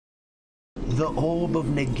The Orb of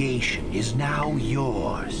Negation is now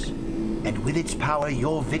yours, and with its power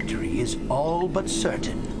your victory is all but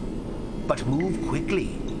certain. But move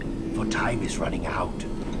quickly, for time is running out,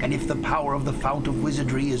 and if the power of the Fount of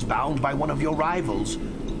Wizardry is bound by one of your rivals,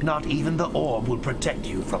 not even the orb will protect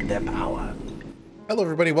you from their power. Hello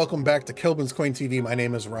everybody, welcome back to Khelben's Coin TV. My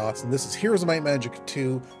name is Ross, and this is Heroes of Might and Magic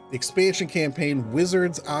 2, the expansion campaign,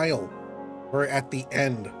 Wizard's Isle. We're at the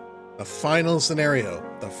end, the final scenario,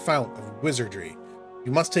 the Fount of Wizardry.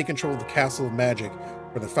 You must take control of the Castle of Magic,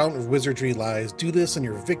 where the Fount of Wizardry lies. Do this and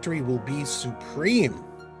your victory will be supreme.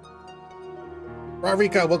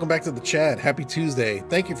 Ravika, welcome back to the chat. Happy Tuesday.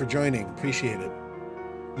 Thank you for joining. Appreciate it.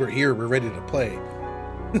 We're here. We're ready to play.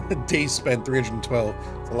 Days spent, 312.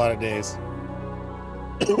 It's a lot of days.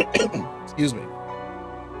 Excuse me.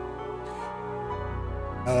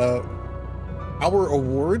 Our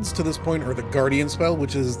awards to this point are the Guardian spell,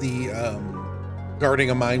 which is the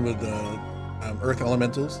guarding a mine with the Earth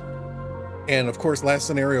Elementals. And of course, last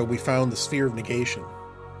scenario, we found the Sphere of Negation,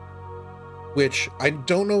 which I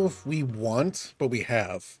don't know if we want, but we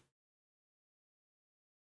have.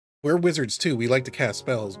 We're wizards too. We like to cast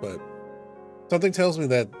spells, but something tells me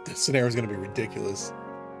that this scenario is going to be ridiculous.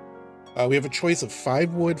 We have a choice of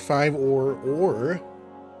 5 wood, 5 ore, or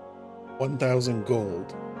 1,000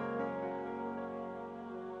 gold,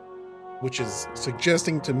 which is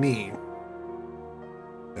suggesting to me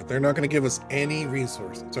that they're not going to give us any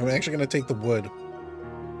resources. So I'm actually going to take the wood.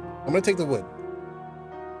 I'm going to take the wood.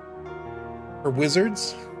 For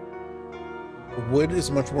wizards, wood is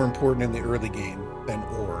much more important in the early game than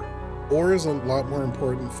ore. Ore is a lot more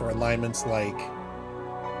important for alignments like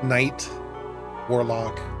Knight,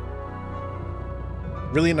 Warlock,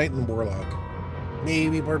 really Knight and Warlock,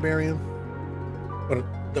 maybe Barbarian. But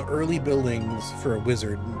the early buildings for a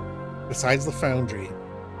wizard, besides the foundry,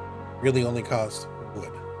 really only cost wood.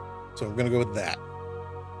 So we're going to go with that.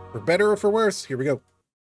 For better or for worse, here we go.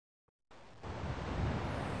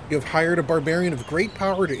 You have hired a barbarian of great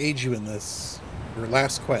power to aid you in this, your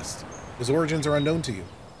last quest. His origins are unknown to you,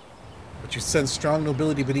 but you sense strong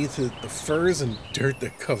nobility beneath the furs and dirt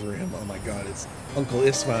that cover him. Oh my god, it's Uncle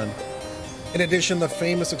Istvan. In addition, the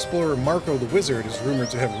famous explorer Marco the Wizard is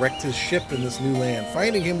rumored to have wrecked his ship in this new land.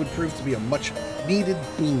 Finding him would prove to be a much-needed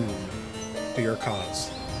boon to your cause.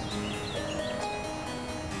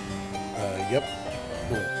 Yep.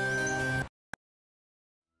 Cool.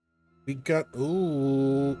 We got...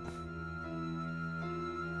 Ooh.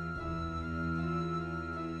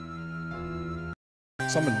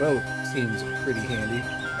 Summon Boat seems pretty handy.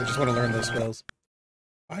 I just want to learn those spells.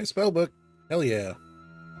 Buy spellbook. Hell yeah.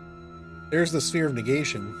 There's the Sphere of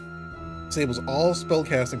Negation. Disables all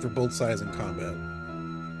spellcasting for both sides in combat.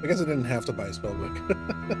 I guess I didn't have to buy a spellbook.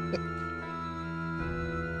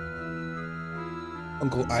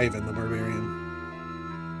 Uncle Ivan the Barbarian.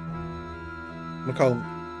 I'm gonna call him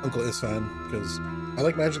Uncle Istvan because I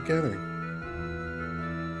like Magic the Gathering.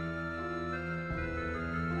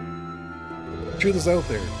 The truth is out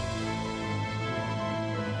there.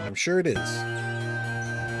 I'm sure it is.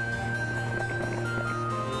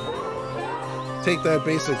 Take that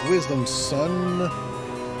basic wisdom, son.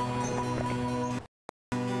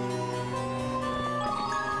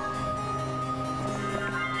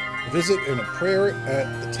 A visit and a prayer at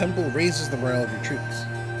the temple raises the morale of your troops.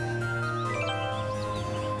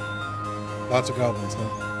 Lots of goblins, huh?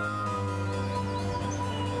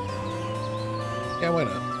 Yeah, why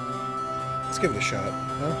not? Let's give it a shot,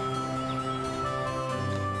 huh?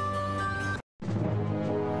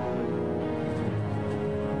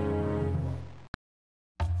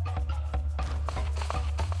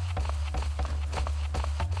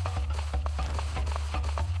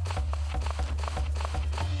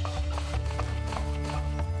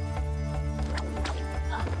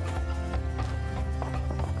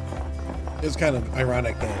 It's kind of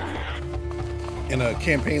ironic that in a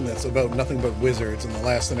campaign that's about nothing but wizards, in the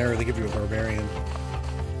last scenario they give you a barbarian.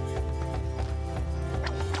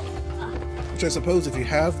 Which I suppose if you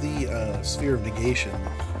have the Sphere of Negation,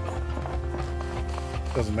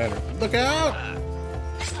 doesn't matter. Look out!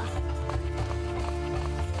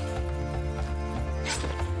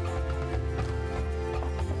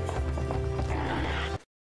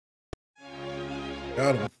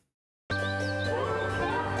 Got him.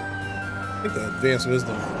 I think the Advanced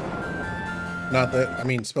Wisdom. Not that, I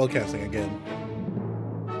mean, spellcasting again.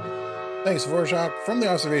 Thanks, Vorjak. From the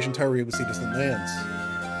observation tower, you will see distant lands.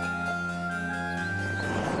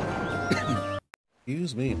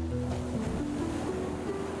 Excuse me. I'm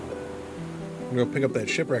gonna go pick up that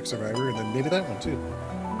shipwreck survivor, and then maybe that one too.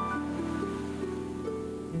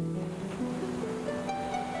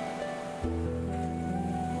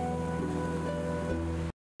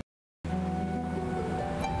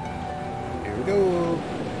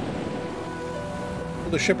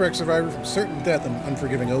 The shipwreck survivor from certain death in an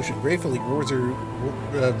unforgiving ocean gratefully rewards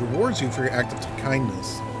you for your act of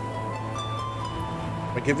kindness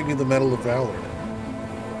by giving you the Medal of Valor.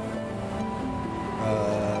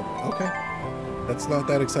 Okay. That's not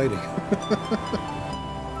that exciting.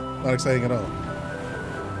 Not exciting at all.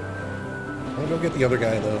 I'm gonna go get the other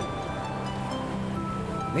guy, though.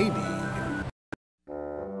 Maybe.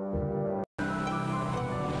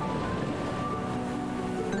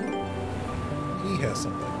 He has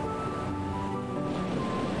something.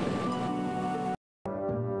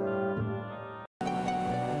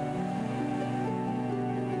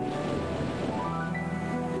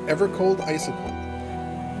 Ever Cold Icicle.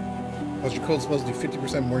 Cause your cold spells do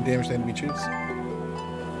 50% more damage to enemy troops.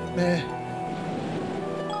 Meh.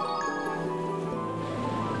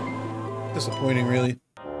 Disappointing, really.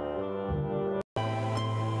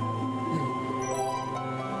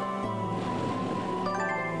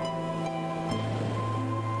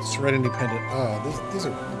 Shred Independent. Oh, these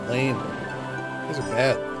are lame. These are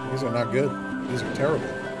bad. These are not good. These are terrible.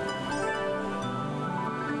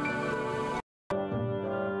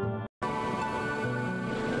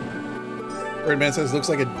 Birdman says, looks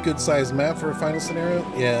like a good-sized map for a final scenario.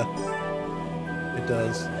 Yeah, it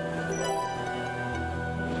does.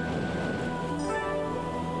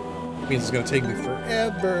 It means it's going to take me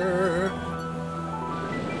forever.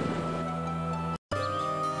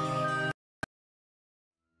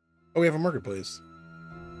 Oh, we have a marketplace.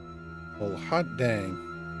 Well, hot dang.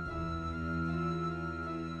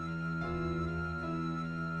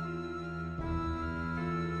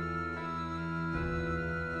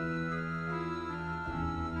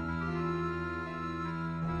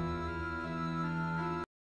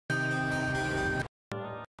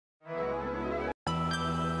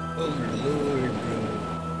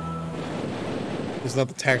 It's not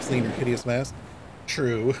the tax lien or hideous mask.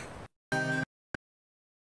 True.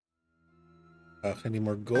 I need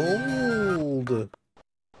more gold. Oh,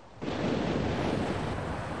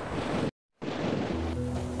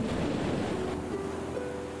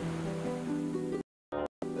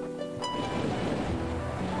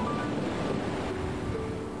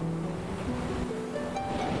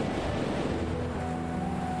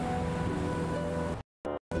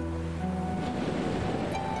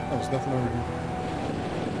 there's nothing over here.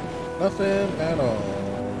 Nothing at all.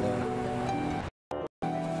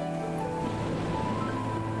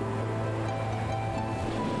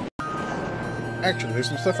 Actually, there's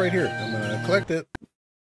some stuff right here. I'm gonna collect it.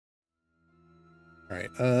 Alright,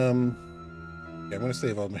 yeah, I'm gonna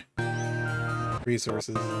save all my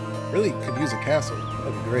resources. Really could use a castle.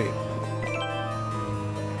 That'd be great.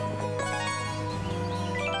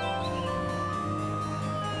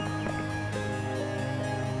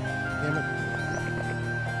 Damn it.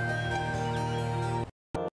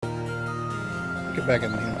 Get back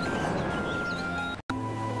in here.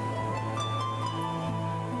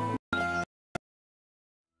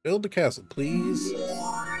 Build the castle, please.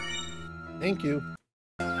 Thank you.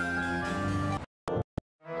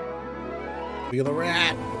 Feel the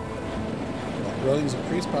rat. Australia's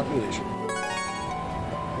increased population.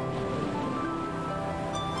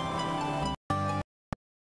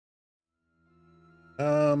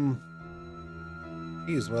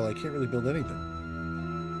 Geez, well, I can't really build anything.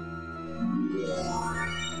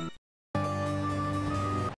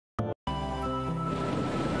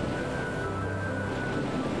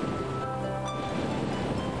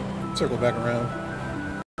 Circle back around.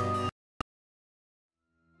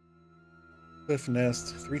 Cliff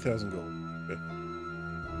Nest, 3,000 gold. Okay.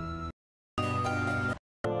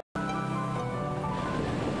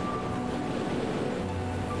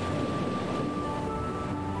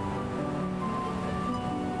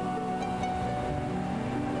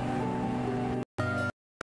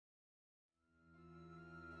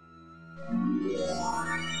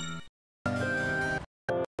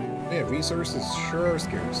 Yeah, resources sure are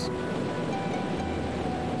scarce.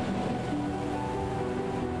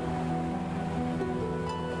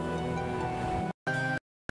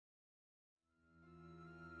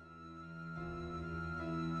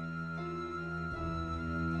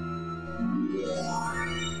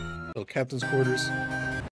 Little captain's quarters.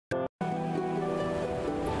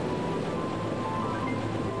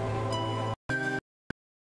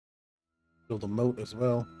 Build a moat as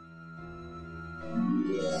well.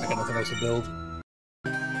 I got nothing else to build.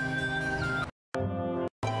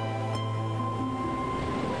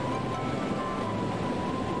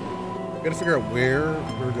 Gotta figure out where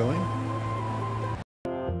we're going.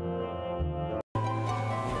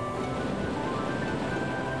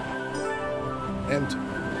 And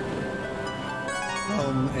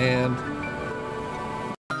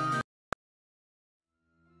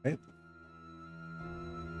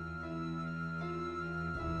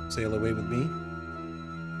Sail away with me.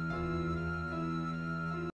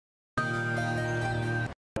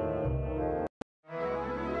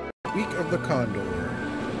 Week of the Condor.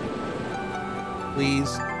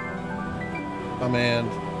 Please. Command.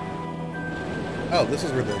 Oh, this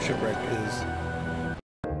is where the shipwreck is.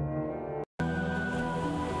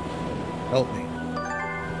 Help me.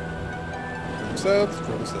 Further south,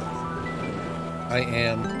 further south. I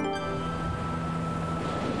am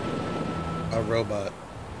a robot.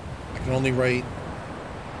 I can only write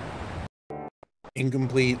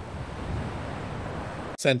incomplete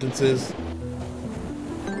sentences.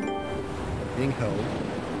 Being held.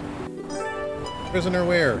 Prisoner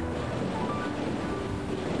where?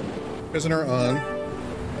 Prisoner on.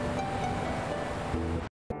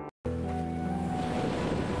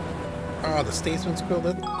 Ah, the Statesman's Quill.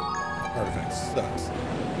 That artifact sucks.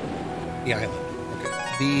 The island. Okay.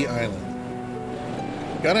 The island.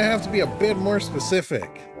 Gonna have to be a bit more specific.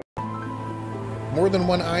 More than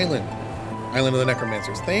one island. Island of the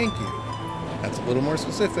Necromancers. Thank you. That's a little more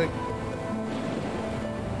specific.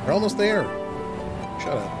 We're almost there.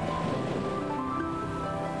 Shut up.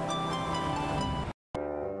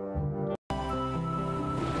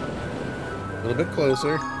 A little bit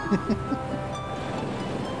closer.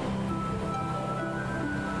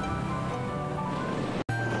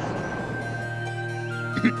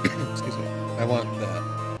 Excuse me. I want that.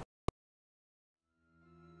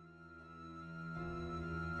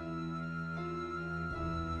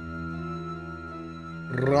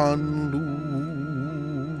 Randu.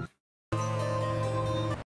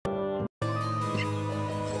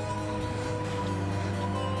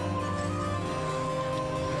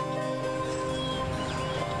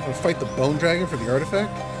 Fight the Bone Dragon for the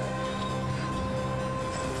artifact?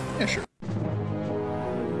 Yeah, sure.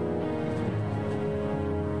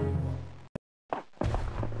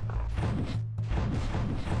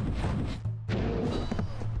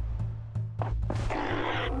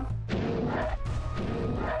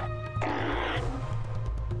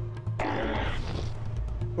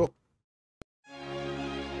 Cool.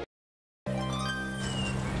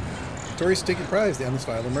 Victorious take your prize down this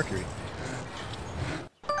vial of mercury.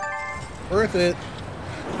 Worth it.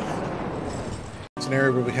 It's an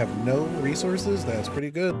area where we have no resources. That's pretty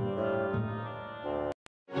good.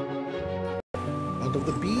 Out of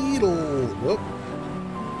the beetle. Whoop.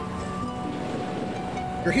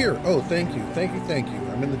 You're here. Oh, thank you. Thank you. Thank you.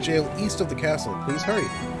 I'm in the jail east of the castle. Please hurry.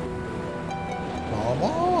 Come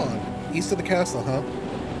on. East of the castle, huh?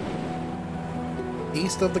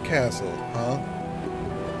 East of the castle, huh?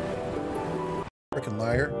 Frickin'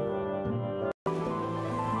 liar.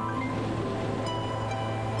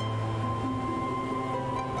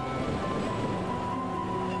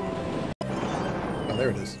 There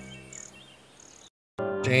it is.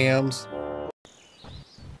 Jams.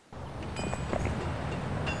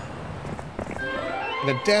 In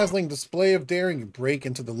a dazzling display of daring, you break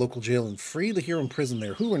into the local jail and free the hero imprisoned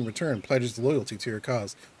there, who in return pledges loyalty to your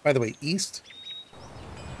cause. By the way, east.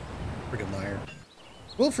 Friggin' liar.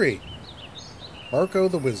 Wilfrey. Marco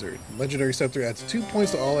the Wizard. Legendary Scepter adds 2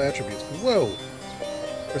 points to all attributes. Whoa.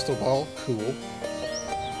 Crystal Ball. Cool.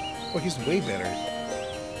 Oh, he's way better.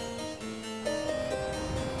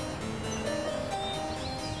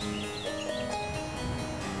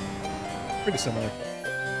 Pretty similar.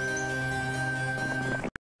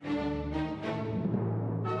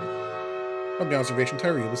 From the observation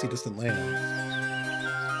tower, you will see distant lands.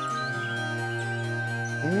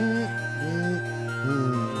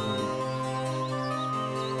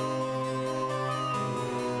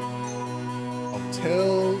 I'll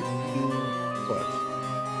tell you what.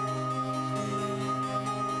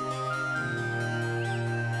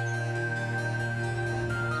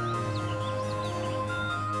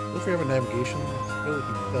 If we have a navigation skill,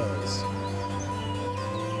 he does.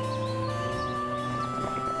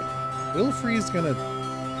 Wilfrey's gonna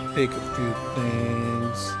take a few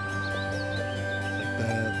things like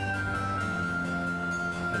that,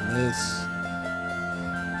 and this.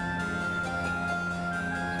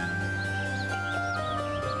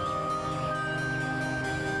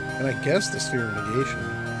 And I guess the Sphere of Negation.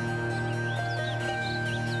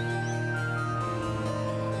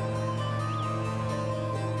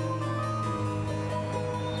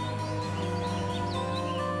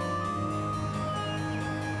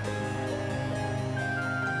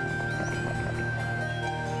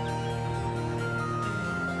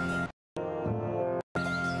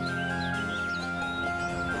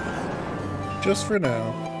 Just for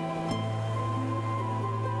now.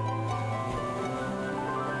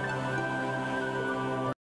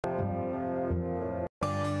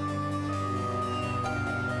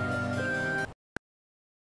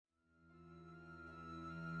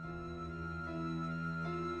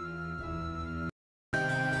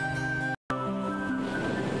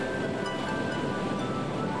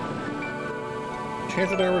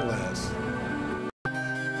 Enchanted hourglass.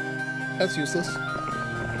 That's useless.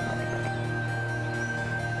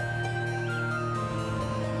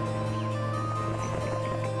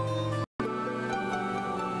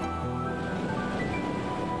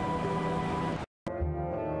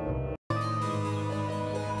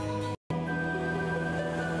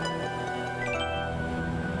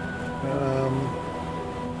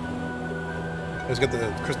 I just got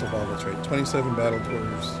the crystal ball, that's right. 27 battle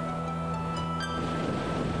dwarves.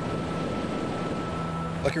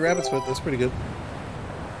 Lucky rabbit's foot, that's pretty good.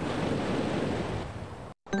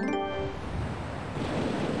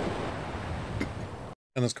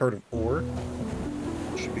 And this card of ore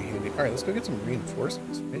should be handy. Alright, let's go get some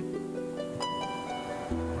reinforcements, right?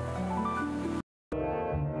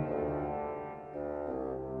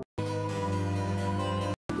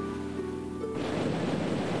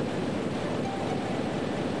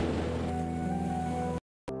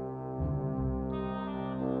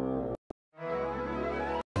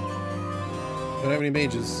 Don't have any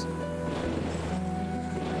mages.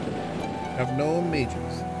 Have no mages.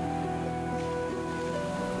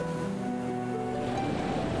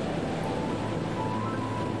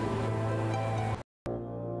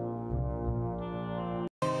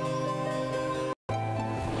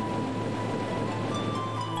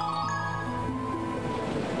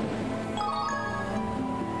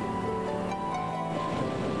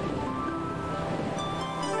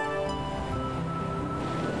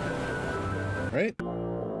 Right?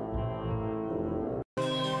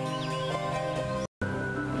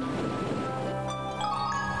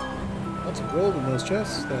 Lots of gold in those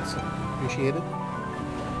chests. That's appreciated.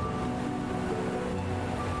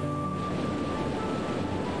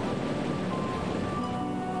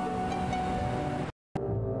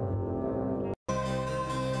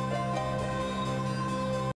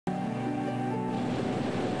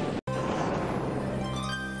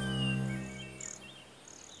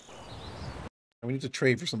 We need to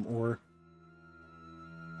trade for some ore.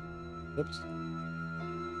 Oops.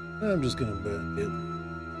 I'm just gonna bet it.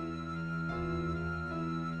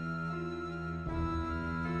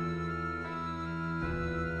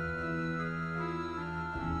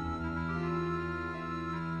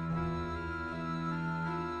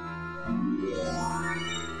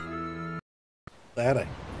 That I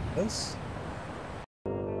guess.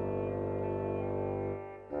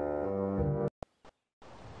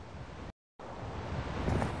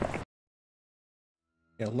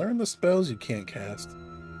 Yeah, learn the spells you can't cast.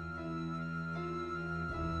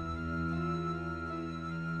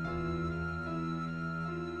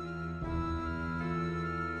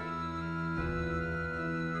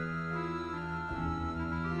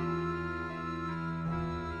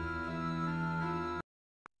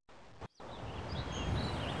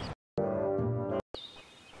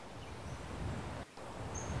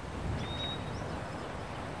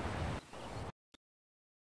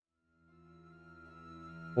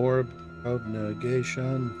 Orb of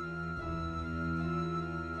negation.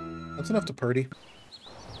 That's enough to party.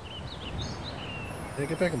 Yeah,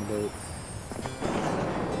 get back in the boat.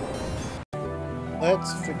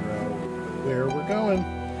 Let's figure out where we're going.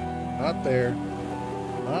 Not there.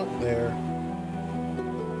 Not there.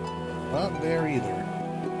 Not there either.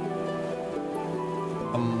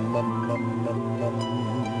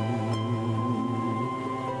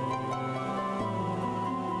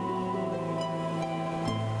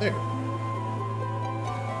 There.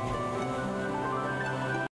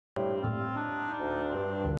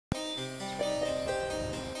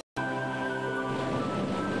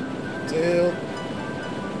 Sail.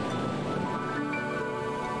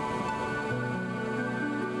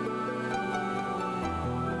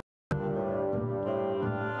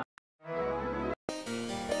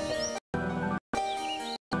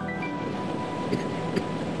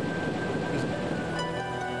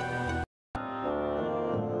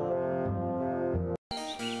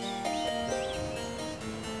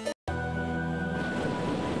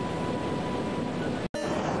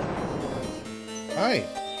 Hi.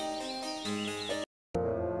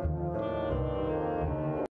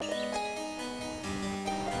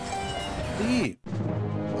 Leave.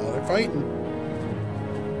 Oh, they're fighting.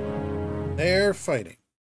 They're fighting.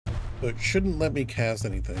 So it shouldn't let me cast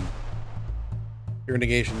anything. Pure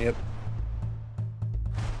negation, yep.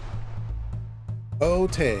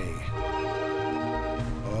 Ote.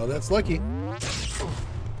 Oh, that's lucky.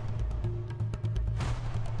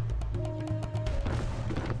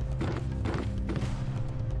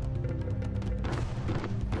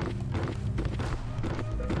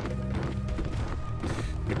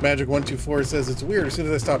 Magic124 says, it's weird. As soon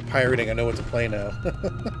as I stop pirating, I know what to play now.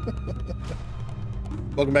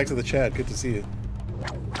 Welcome back to the chat. Good to see you.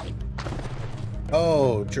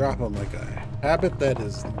 Oh, drop him like a habit that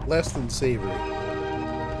is less than savory.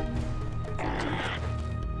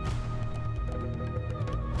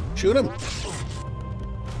 Shoot him!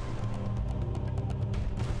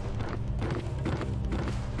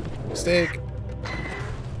 Mistake.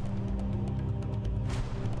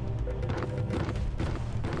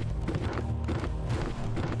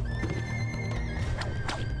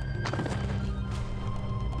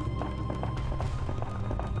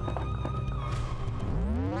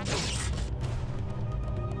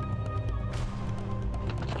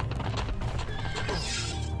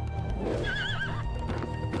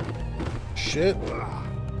 Shit.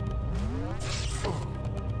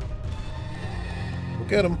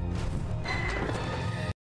 Look at him.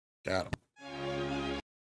 Got him.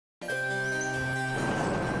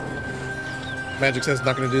 Magic says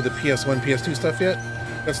not going to do the PS1, PS2 stuff yet.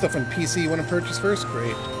 Got stuff on PC you want to purchase first?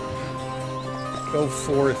 Great. Go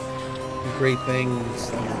forth. Do great things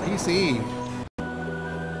on your PC.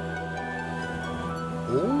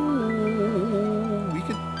 Ooh, we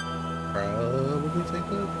could probably take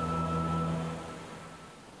that.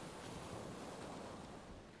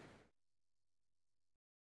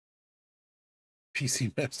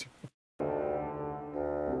 PC Master.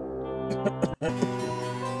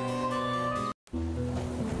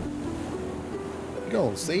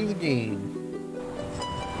 Go save the game.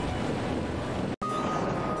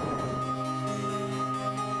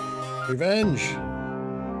 Revenge.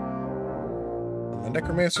 The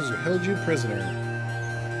necromancers who held you prisoner.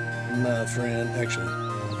 My friend, actually,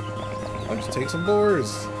 I'll just take some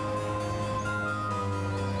boars.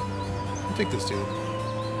 I'll take this dude.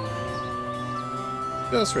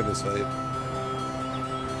 Just for this fight.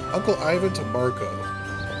 Uncle Ivan to Marco.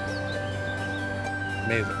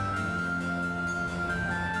 Amazing.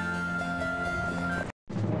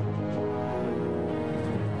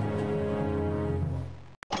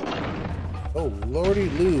 Oh, lordy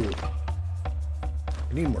Lou.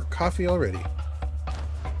 I need more coffee already.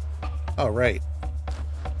 All right.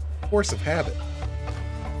 Force of habit.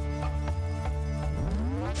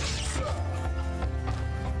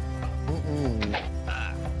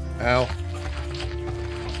 Ow.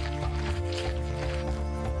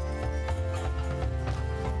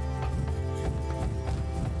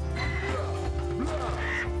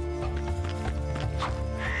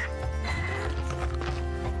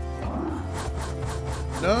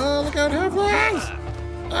 No, look out, half-lives!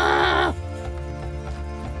 Ah!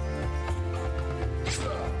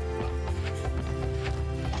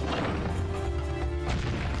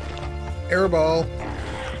 Airball.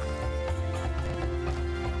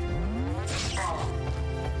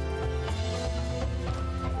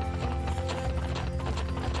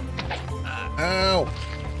 Ow!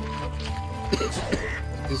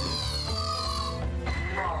 Excuse me.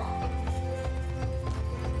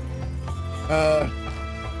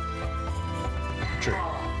 Sure.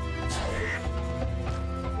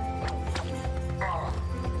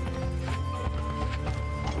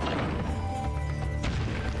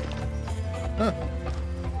 Huh.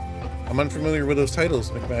 I'm unfamiliar with those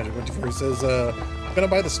titles, McMagic24 says, I'm gonna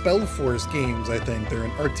buy the Spellforce games, I think. They're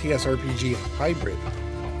an RTS RPG hybrid.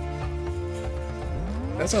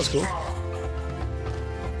 That sounds cool.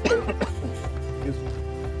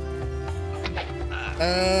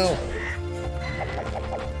 Ow!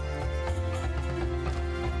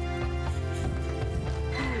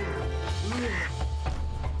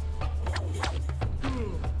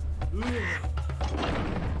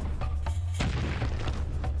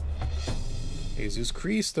 Jesus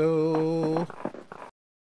Christo!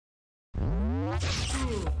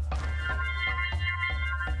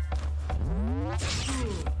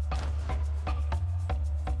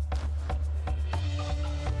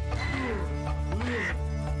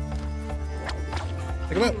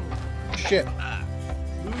 Take him out! Shit!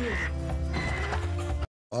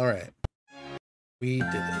 Alright. We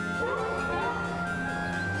did it.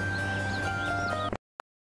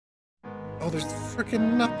 Oh, there's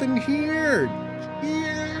freaking nothing here!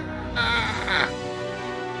 Here! Ah!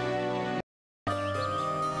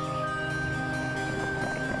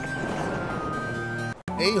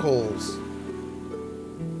 A-holes.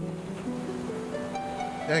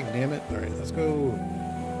 Dagnammit. Alright, let's go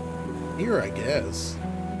here, I guess.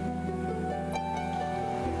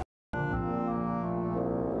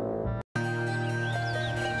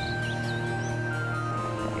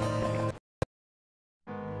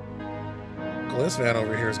 This van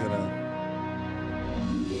over here is gonna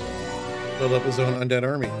build up his own undead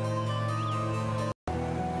army.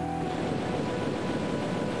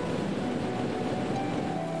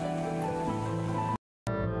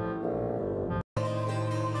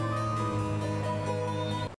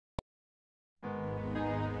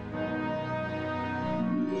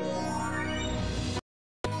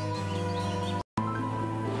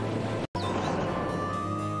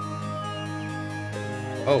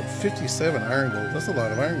 Oh, 57 iron golems. That's a lot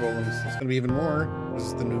of iron golems. It's going to be even more. This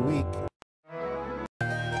is the new week.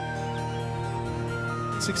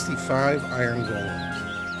 65 iron golems.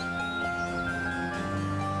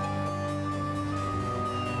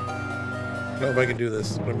 I don't know if I can do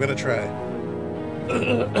this, but I'm going to try.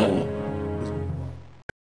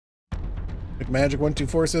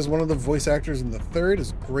 McMagic124 says one of the voice actors in the third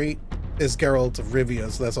is great as Geralt of Rivia,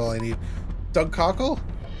 so that's all I need. Doug Cockle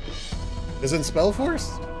is in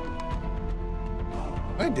Spellforce?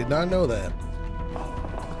 I did not know that.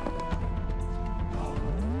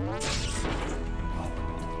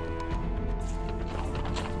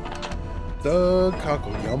 Doug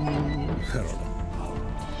Cockle, yum. I don't know.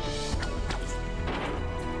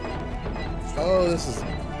 Oh, this is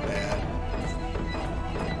bad.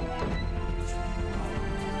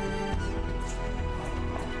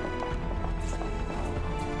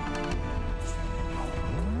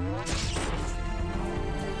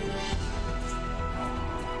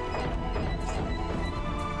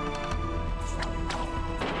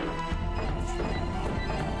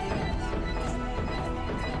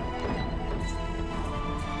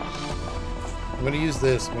 I'm going to use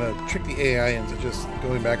this. I'm going to trick the AI into just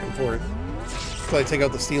going back and forth until I take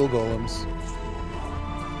out the steel golems.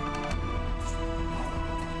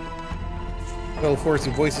 That'll force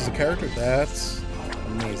you voices a character. That's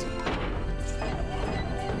amazing.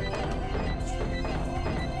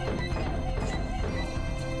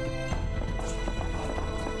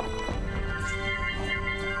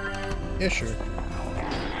 Yeah, sure.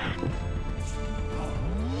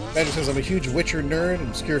 Magic says, I'm a huge Witcher nerd, and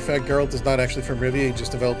obscure fact, Geralt is not actually from Rivia, he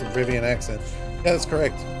just developed a Rivian accent. Yeah, that's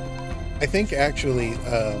correct. I think, actually,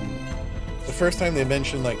 the first time they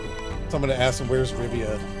mentioned, like, someone asked him, where's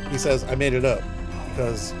Rivia? He says, I made it up,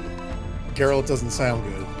 because Geralt doesn't sound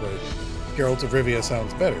good, but Geralt of Rivia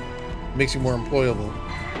sounds better. It makes you more employable.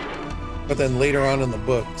 But then later on in the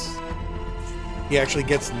books, he actually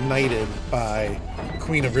gets knighted by the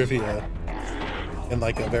Queen of Rivia in,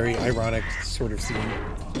 like, a very ironic sort of scene.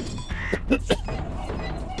 I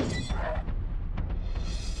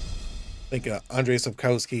think Andrei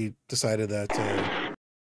Sapkowski decided that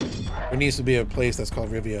there needs to be a place that's called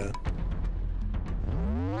Rivia.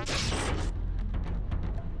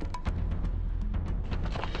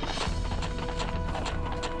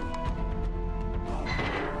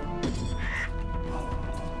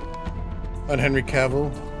 On Henry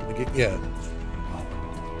Cavill, yeah.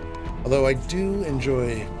 Although I do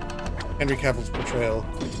enjoy Henry Cavill's portrayal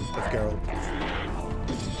of Geralt.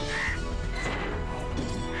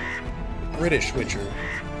 British Witcher.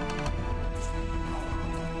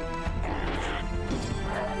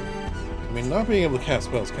 I mean, not being able to cast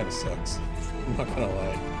spells kind of sucks. I'm not gonna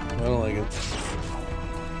lie. I don't like it.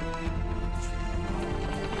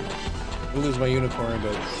 I lose my unicorn,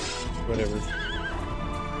 but whatever.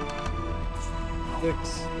 6,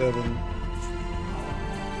 7,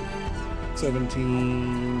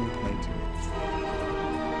 17, 19.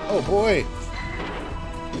 Oh boy!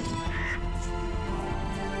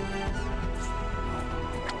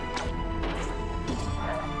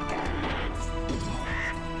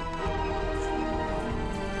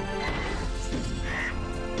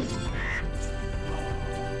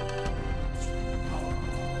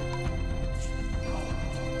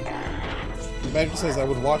 Magic says I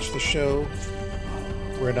would watch the show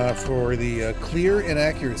were not for the clear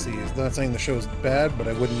inaccuracies. Not saying the show's bad, but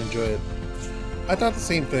I wouldn't enjoy it. I thought the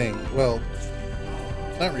same thing. Well,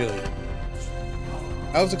 not really.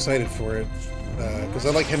 I was excited for it because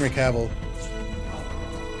I like Henry Cavill.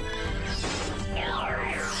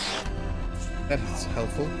 That's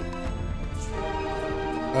helpful.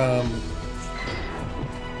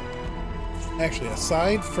 Actually,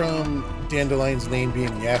 aside from Dandelion's name being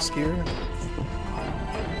Yaskir,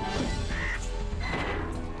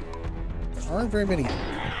 there aren't very many,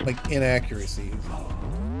 like, inaccuracies.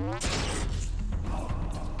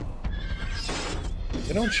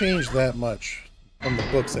 They don't change that much, from the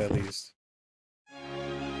books at least.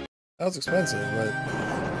 That was expensive, but...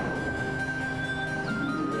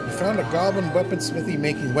 You found a goblin weaponsmithy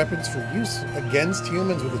making weapons for use against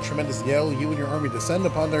humans. With a tremendous yell, you and your army descend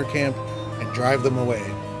upon their camp and drive them away.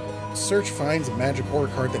 Search finds a magic ore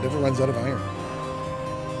cart that never runs out of iron.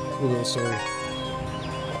 Cool little story.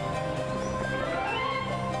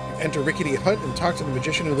 Enter Rickety Hut and talk to the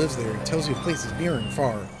magician who lives there. He tells you places near and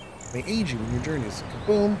far. May aid you in your journeys.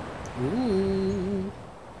 Kaboom! Ooh!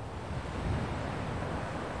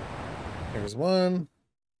 There's 1,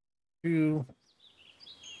 2.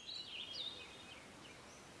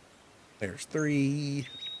 There's 3.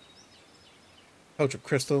 Pouch of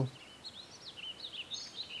crystal.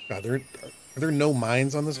 God, Are there no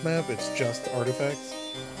mines on this map? It's just artifacts?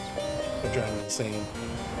 They're driving me insane.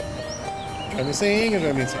 Driving me insane and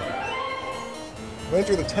driving me insane. I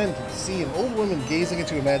enter the tent and see an old woman gazing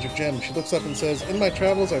into a magic gem. She looks up and says, "In my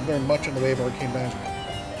travels, I've learned much in the way of arcane magic.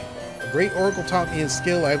 A great oracle taught me his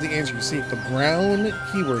skill. I have the answer you seek. The brown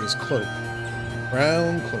keyword is cloak.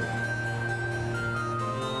 Brown cloak."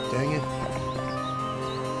 Dang it.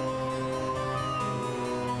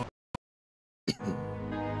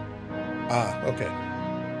 Okay.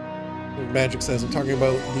 Magic says, I'm talking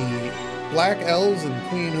about the black elves and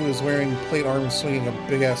queen who is wearing plate armor swinging a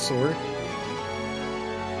big-ass sword.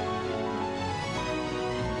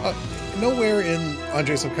 Nowhere in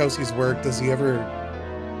Andrzej Sapkowski's work does he ever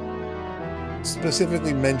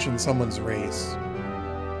specifically mention someone's race.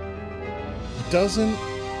 Doesn't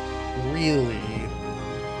really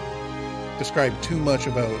describe too much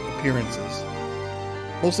about appearances.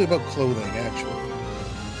 Mostly about clothing, actually.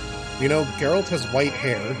 You know, Geralt has white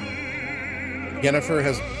hair. Yennefer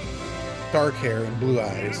has dark hair and blue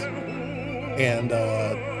eyes. And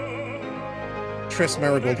Triss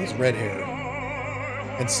Merigold has red hair.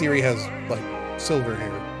 And Ciri has, like, silver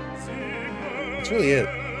hair. That's really it.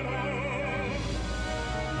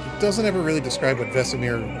 It doesn't ever really describe what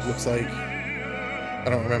Vesemir looks like. I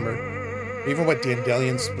don't remember. Or even what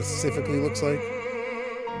Dandelion specifically looks like.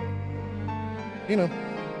 You know.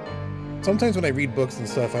 Sometimes when I read books and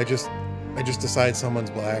stuff, I just decide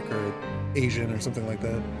someone's black or Asian or something like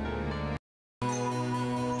that.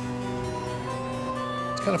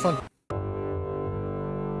 It's kind of fun.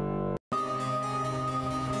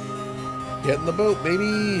 Get in the boat,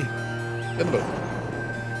 baby! Get in the boat.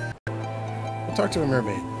 We'll talk to a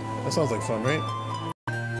mermaid. That sounds like fun, right?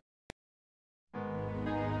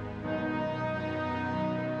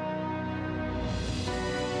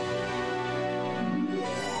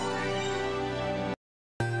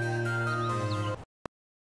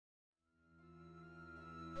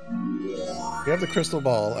 We have the crystal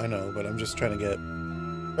ball, I know, but I'm just trying to get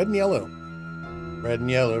red and yellow. Red and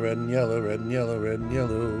yellow, red and yellow, red and yellow, red and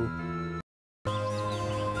yellow.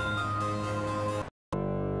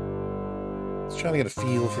 Just trying to get a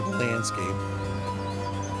feel for the landscape.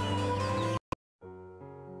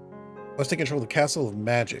 Let's take control of the Castle of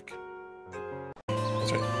Magic.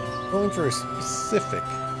 That's right. Going for a specific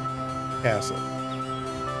castle.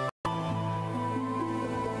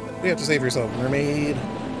 We have to save yourself, mermaid.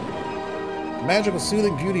 The magical,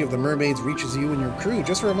 soothing beauty of the mermaids reaches you and your crew.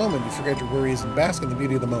 Just for a moment, you forget your worries and bask in the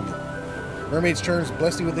beauty of the moment. Mermaid's charms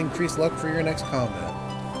bless you with increased luck for your next combat.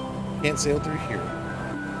 Can't sail through here.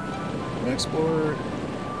 Explore.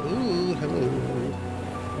 Ooh, hello.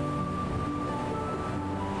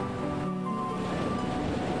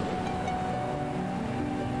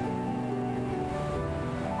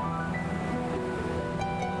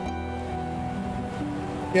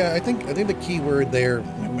 Yeah, I think the key word there,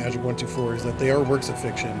 Magic 124, is that they are works of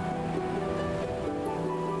fiction.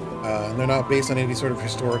 And they're not based on any sort of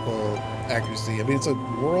historical accuracy. I mean, it's a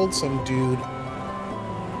world some dude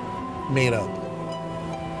made up.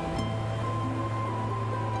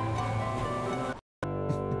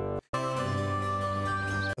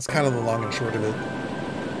 That's kind of the long and short of it.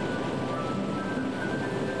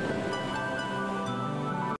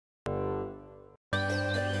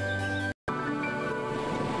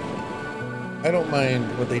 I don't mind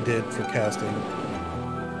what they did for casting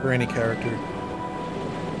for any character.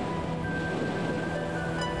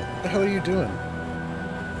 What the hell are you doing?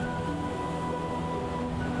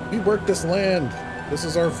 We worked this land. This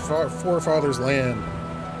is our forefathers' land.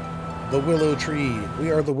 The Willow Tree.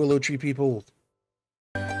 We are the Willow Tree people.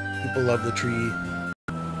 People love the tree.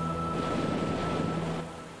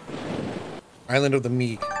 Island of the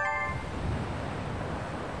Meek.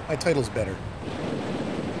 My title's better.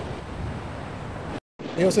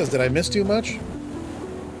 Leo says, did I miss too much?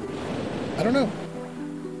 I don't know.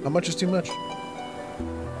 How much is too much?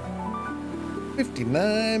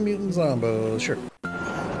 59 mutant zombos. Sure.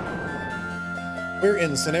 We're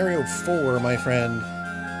in scenario 4, my friend.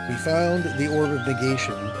 We found the Orb of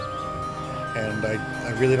Negation. And I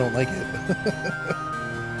really don't like it.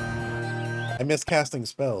 I miss casting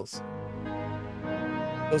spells.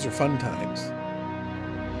 Those are fun times.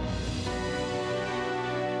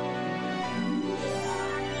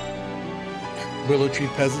 Willow Tree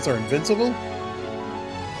peasants are invincible?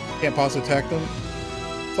 Can't possibly attack them?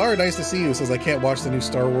 Flower, nice to see you, says I can't watch the new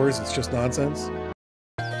Star Wars, it's just nonsense.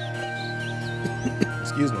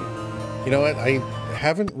 Excuse me. You know what? I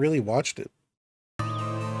haven't really watched it.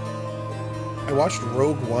 I watched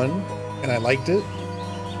Rogue One, and I liked it.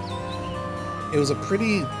 It was a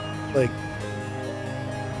pretty, like...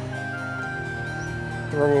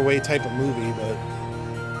 throwaway type of movie, but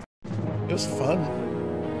it was fun.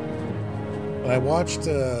 When I watched,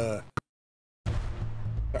 I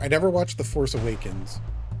never watched The Force Awakens,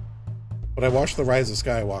 but I watched The Rise of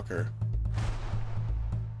Skywalker.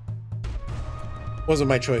 Wasn't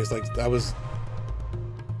my choice. Like, I was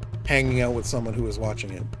hanging out with someone who was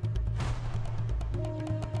watching it.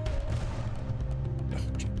 Oh,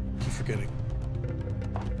 keep forgetting.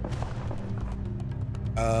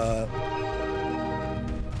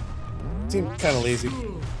 Seemed kind of lazy.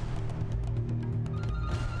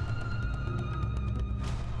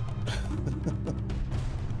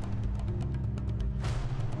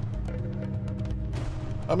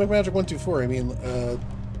 McMagic124, I mean,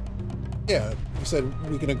 yeah, you said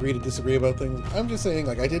we can agree to disagree about things. I'm just saying,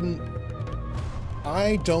 like,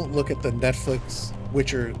 I don't look at the Netflix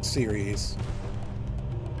Witcher series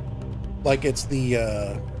like it's the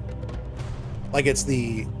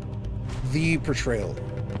portrayal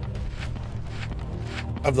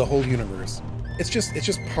of the whole universe. It's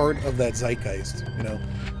just part of that zeitgeist, you know?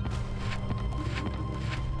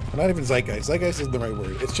 Well, not even zeitgeist. Zeitgeist isn't the right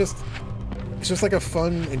word. It's just like a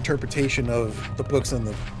fun interpretation of the books and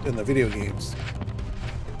the video games.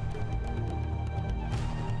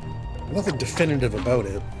 Nothing definitive about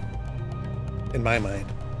it, in my mind.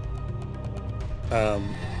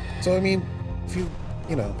 So I mean, if you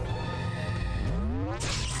know,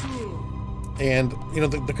 and you know,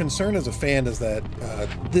 the concern as a fan is that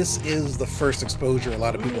this is the first exposure a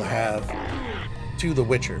lot of people have to The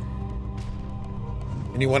Witcher,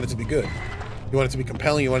 and you want it to be good. You want it to be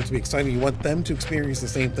compelling. You want it to be exciting. You want them to experience the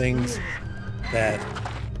same things that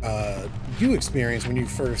you experienced when you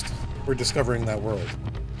first were discovering that world.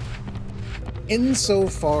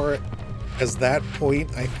 Insofar as that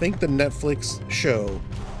point, I think the Netflix show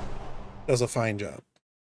does a fine job.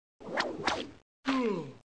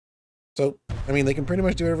 So, I mean, they can pretty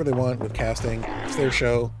much do whatever they want with casting. It's their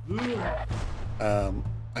show.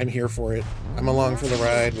 I'm here for it. I'm along for the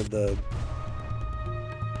ride with the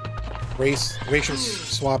racial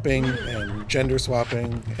swapping and gender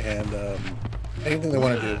swapping and anything they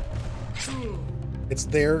want to do. It's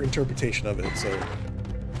their interpretation of it, so...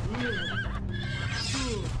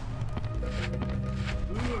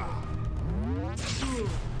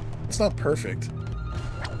 It's not perfect.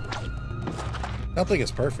 Nothing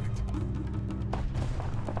is perfect.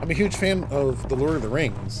 I'm a huge fan of The Lord of the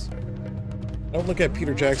Rings. I don't look at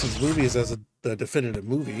Peter Jackson's movies as the definitive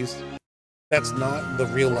movies. That's not the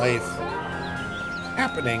real life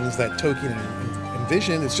happenings that Tolkien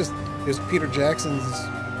envisioned. It's Peter Jackson's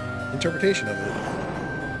interpretation of it.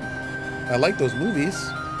 I like those movies.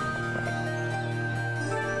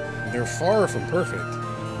 They're far from perfect.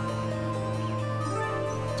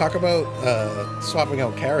 Talk about swapping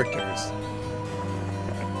out characters.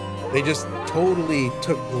 They just totally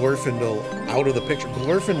took Glorfindel out of the picture.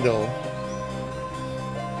 Glorfindel,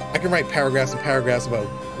 I can write paragraphs and paragraphs about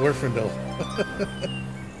Glorfindel.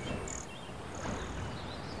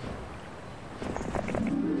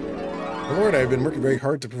 Lord, I've been working very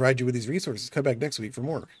hard to provide you with these resources. Come back next week for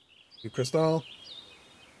more. You, Crystal.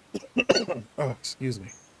 Oh, excuse me.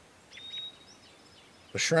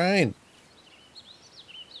 The shrine.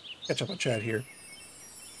 Catch up on chat here.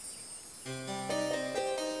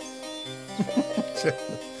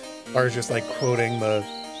 Lara's just like quoting the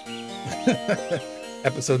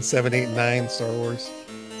episode 7, 8, and 9 Star Wars.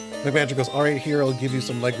 McMagic goes, all right, here, I'll give you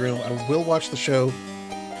some leg room. I will watch the show.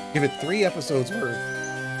 Give it 3 episodes worth.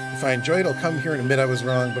 If I enjoy it, I'll come here and admit I was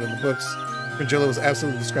wrong, but in the books, Fringilla was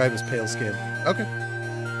absolutely described as pale skin. Okay.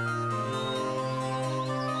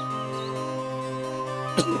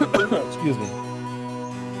 Excuse me.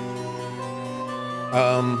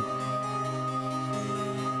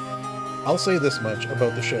 I'll say this much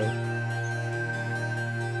about the show.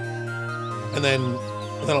 And then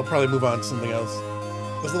I'll probably move on to something else.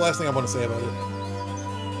 That's the last thing I want to say about it.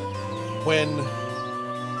 When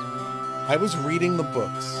I was reading the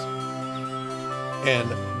books and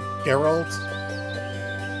Geralt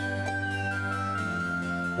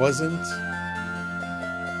wasn't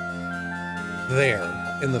there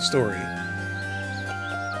in the story,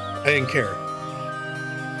 I didn't care.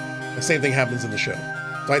 The same thing happens in the show.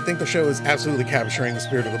 So I think the show is absolutely capturing the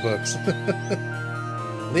spirit of the books.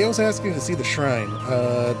 Leo's asking to see the shrine.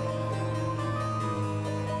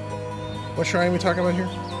 What shrine are we talking about here?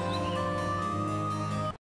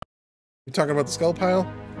 You talking about the skull pile?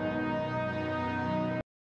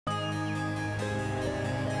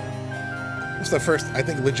 It's the first, I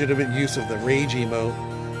think, legitimate use of the rage emote.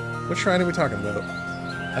 What shrine are we talking about?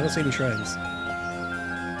 I don't see any shrines.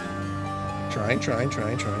 Shrine.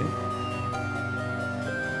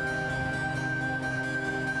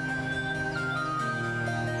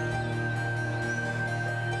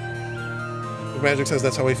 Magic says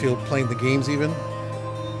that's how I feel playing the games even.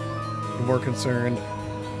 I'm more concerned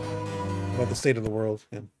about the state of the world.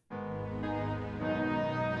 Yeah.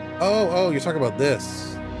 Oh, you're talking about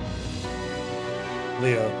this.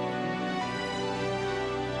 Leo.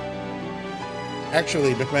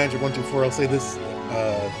 Actually, McMagic124, I'll say this.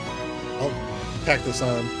 I'll tack this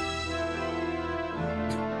on.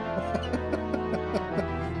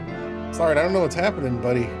 Sorry, I don't know what's happening,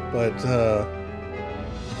 buddy, but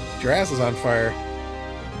your ass is on fire.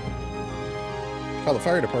 Call the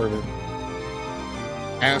fire department.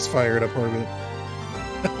 Ass fire department.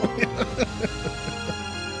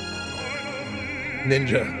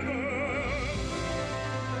 Ninja.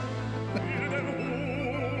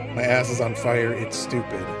 My ass is on fire. It's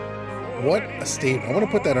stupid. What a statement. I want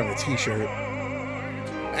to put that on a t-shirt.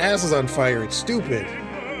 My ass is on fire. It's stupid.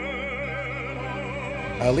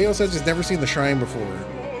 Leo says he's never seen the shrine before.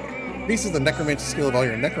 Increases the necromancy skill of all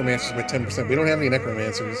your necromancers by 10%. We don't have any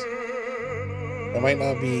necromancers. I might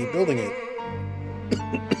not be building it.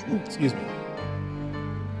 Excuse me.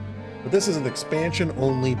 But this is an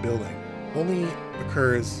expansion-only building. Only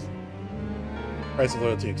occurs price of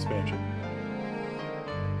loyalty expansion.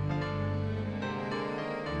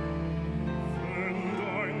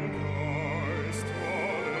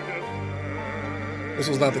 This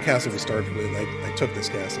was not the castle we started with. I took this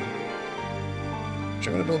castle.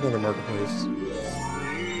 I'm going to build another marketplace.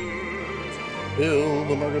 Build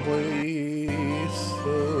the marketplace.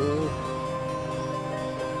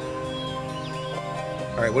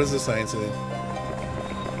 Alright, what does this sign say?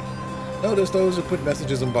 Notice those who put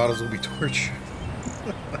messages in bottles will be tortured.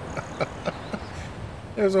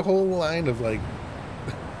 There's a whole line of, like,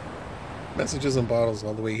 messages in bottles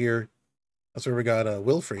all the way here. That's where we got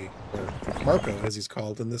Wilfrey, or Marco, as he's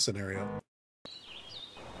called in this scenario.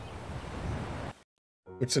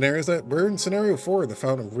 Which scenario is that? We're in scenario 4, the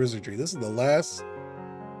Fountain of Wizardry. This is the last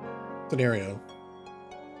scenario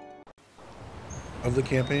of the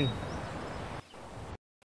campaign.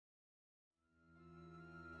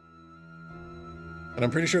 And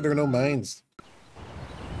I'm pretty sure there are no mines.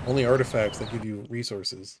 Only artifacts that give you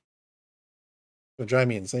resources. It'll drive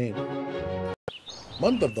me insane.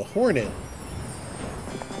 Month of the Hornet.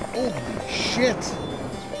 Holy shit!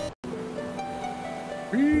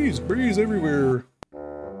 Breeze everywhere.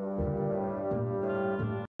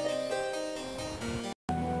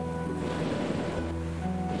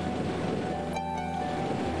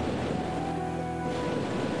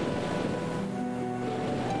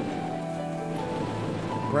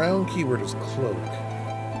 Brown keyword is cloak.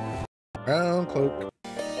 Brown cloak.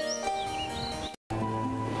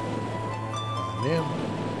 Oh, man.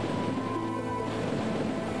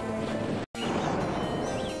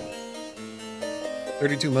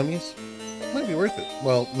 $32 mummies? Might be worth it.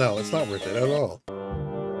 Well, no, it's not worth it at all.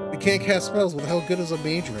 We can't cast spells with how good is a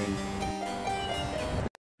mage ring.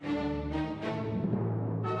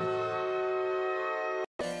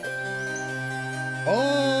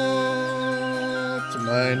 Oh, it's a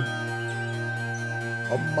mine.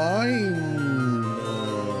 A mine.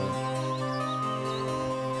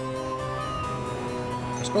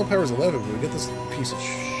 Our spell power is 11, but we get this piece of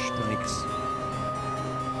snakes.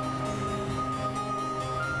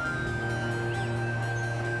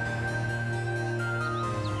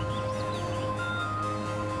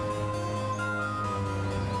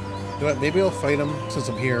 You know what, maybe I'll fight him since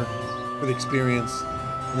I'm here for the experience,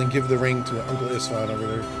 and then give the ring to Uncle Isfan over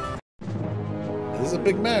there. This is a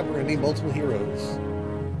big map, we're gonna need multiple heroes.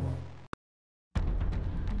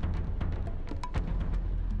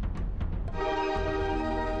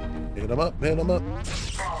 Hit him up, hit him up.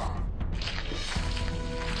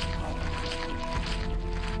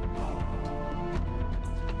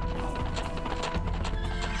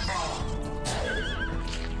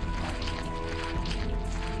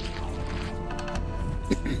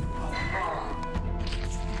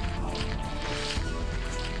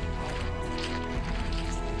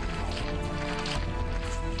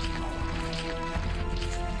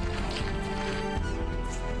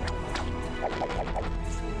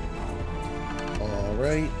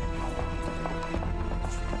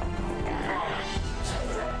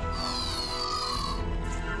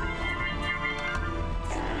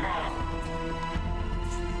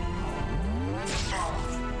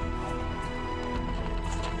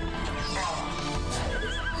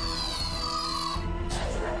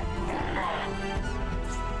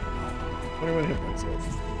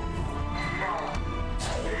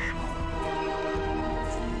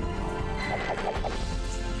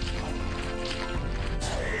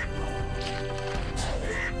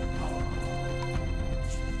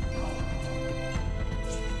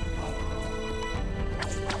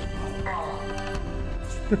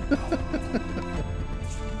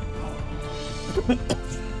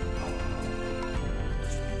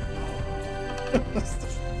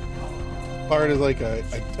 Part is like I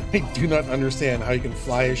do not understand how you can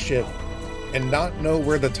fly a ship and not know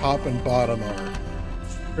where the top and bottom are.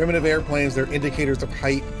 Primitive airplanes, they're indicators of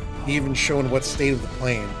height, even showing what state of the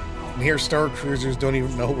plane. And here Star Cruisers don't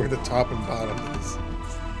even know where the top and bottom is.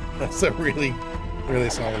 That's a really, really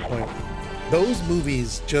solid point. Those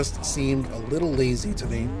movies just seemed a little lazy to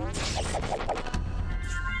me.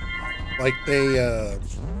 Like they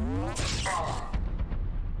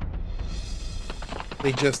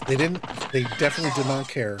definitely did not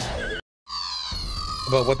care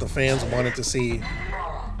about what the fans wanted to see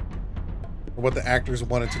or what the actors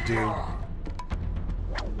wanted to do.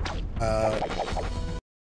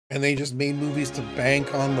 And they just made movies to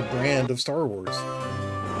bank on the brand of Star Wars.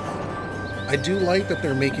 I do like that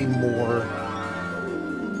they're making more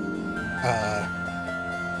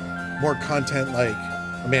content like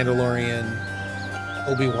The Mandalorian,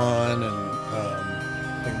 Obi-Wan, and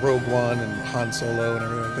like Rogue One and Han Solo and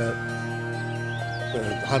everything like that.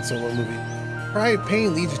 The Han Solo movie. Cry of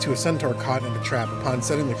pain leads you to a centaur caught in a trap. Upon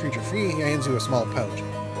setting the creature free, he hands you a small pouch.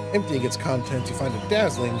 Emptying its contents, you find a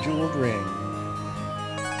dazzling jeweled ring.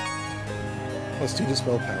 +2 to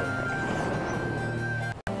spell power.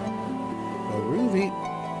 A Ruby.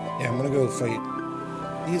 Yeah, I'm gonna go fight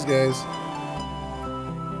these guys.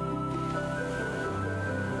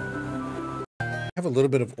 I have a little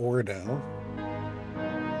bit of ore now.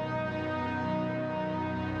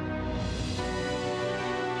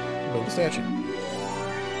 Build a statue.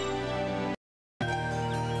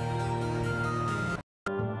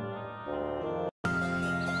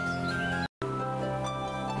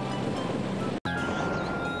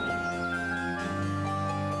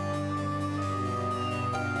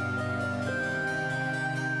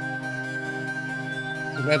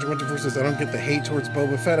 Magic Winterford says, I don't get the hate towards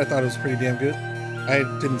Boba Fett. I thought it was pretty damn good. I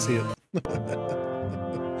didn't see it.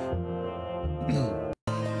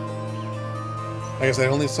 Like I said, I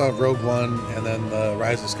only saw Rogue One and then the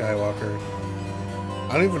Rise of Skywalker.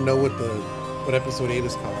 I don't even know what episode 8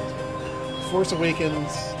 is called. Force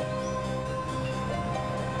Awakens.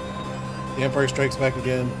 The Empire Strikes Back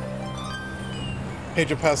again.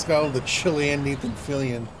 Pedro Pascal, the Chilean Nathan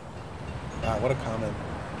Fillion. Wow, what a comment.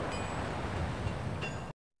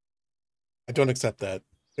 I don't accept that.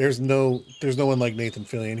 There's no one like Nathan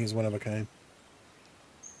Fillion. He's one of a kind.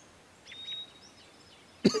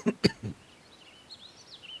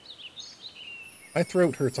 My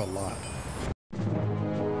throat hurts a lot.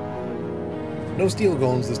 No steel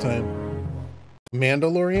golems this time.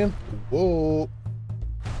 Mandalorian? Whoa.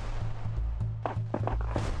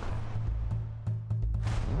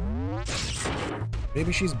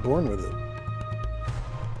 Maybe she's born with it.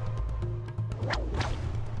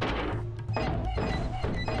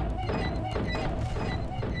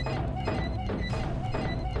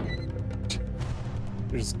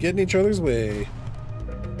 They're just getting each other's way.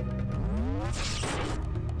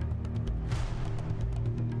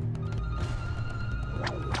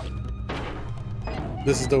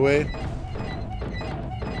 This is the way.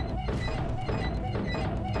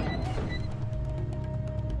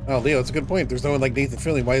 Oh, Leo, that's a good point. There's no one like Nathan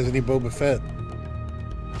Fillion. Why isn't he Boba Fett?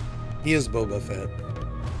 He is Boba Fett.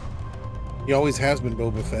 He always has been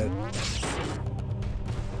Boba Fett.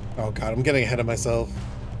 Oh god, I'm getting ahead of myself.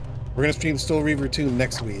 We're gonna stream Soul Reaver 2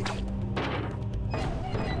 next week.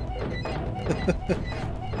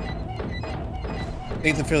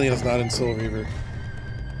 Nathan Fillion is not in Soul Reaver.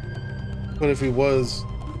 But if he was,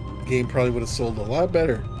 the game probably would have sold a lot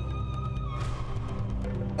better.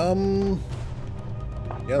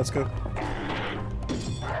 Yeah, let's go.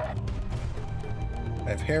 I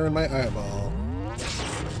have hair in my eyeball.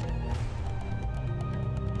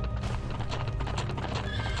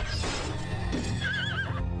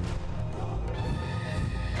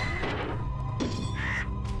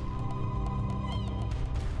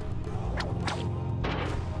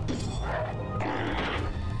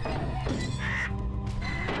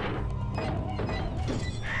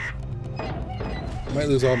 Might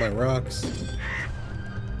lose all my rocks.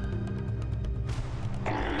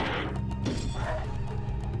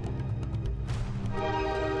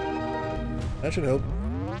 That should help.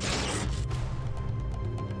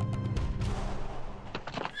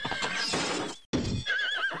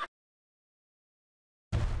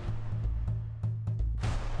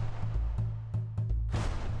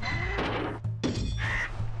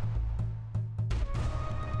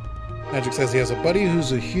 Magic says he has a buddy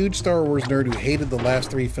who's a huge Star Wars nerd who hated the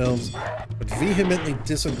last 3 films, but vehemently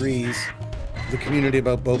disagrees with the community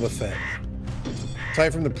about Boba Fett.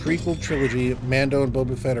 Aside from the prequel trilogy, Mando and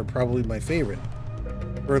Boba Fett are probably my favorite.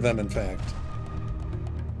 For them, in fact.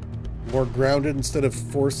 More grounded instead of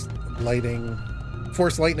force lightning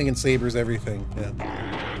and sabers everything. Yeah.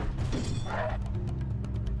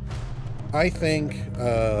 I think,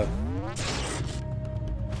 no!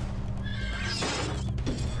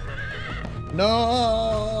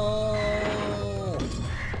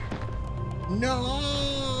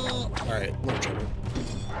 No! Alright, more trouble.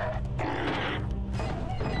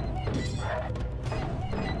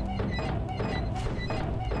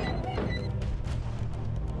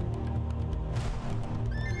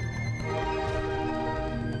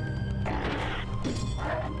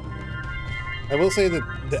 I will say that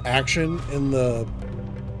the action in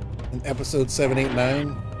episode 7, 8,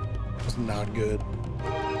 9 was not good.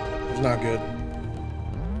 It was not good.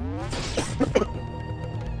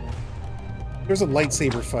 There's a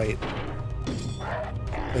lightsaber fight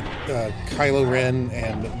that Kylo Ren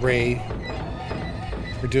and Rey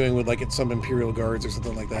are doing with like some Imperial guards or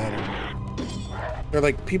something like that. And they're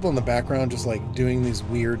like people in the background just like doing these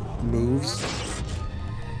weird moves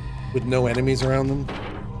with no enemies around them.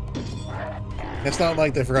 It's not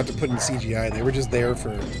like they forgot to put in CGI. They were just there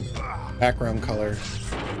for background color.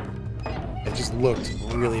 It just looked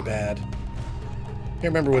really bad. Can't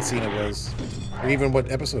remember what scene it was, or even what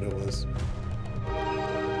episode it was.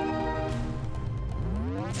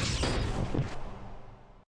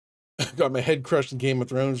 Got my head crushed in Game of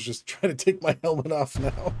Thrones, just trying to take my helmet off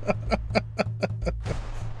now.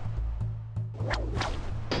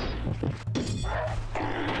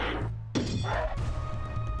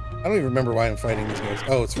 I don't even remember why I'm fighting these guys.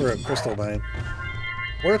 Oh, it's for a crystal mine.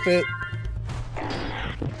 Worth it.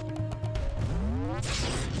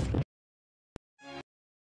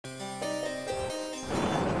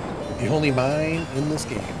 The only mine in this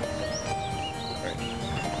game. Alright.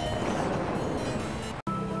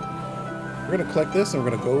 We're gonna collect this and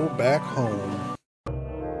we're gonna go back home.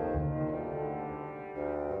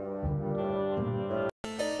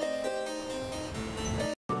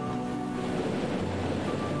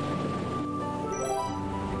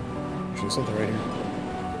 Something right here.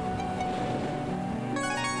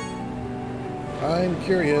 I'm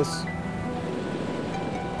curious.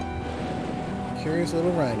 Curious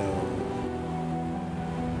little rhino.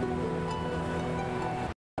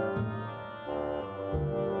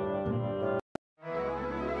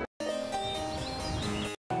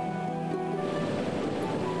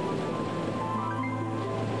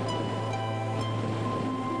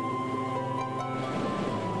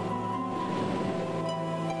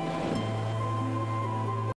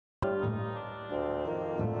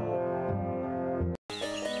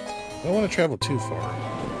 I don't want to travel too far.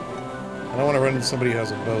 I don't want to run into somebody who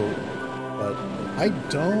has a boat, but I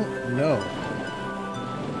don't know.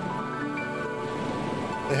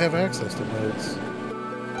 They have access to boats.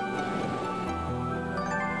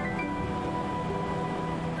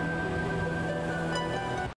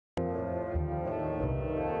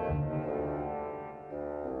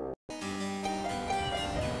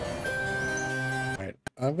 Alright,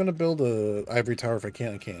 I'm gonna build a ivory tower if I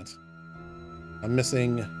can. I can't. I'm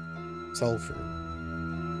missing sulfur.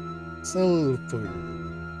 Sulfur.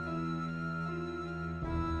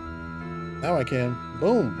 Now I can.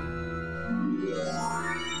 Boom.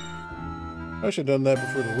 I should have done that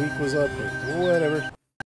before the week was up, but whatever.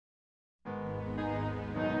 I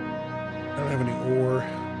don't have any ore.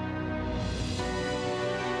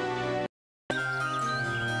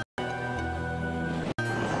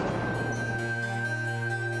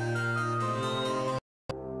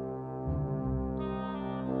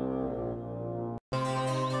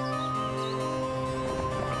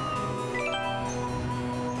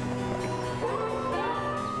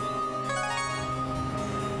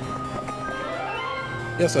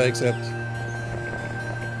 Yes, I accept.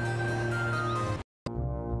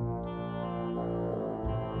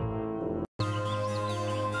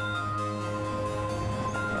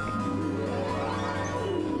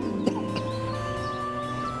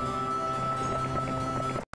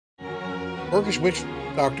 Orcish witch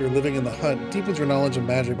doctor living in the hut deepens your knowledge of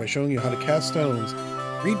magic by showing you how to cast stones,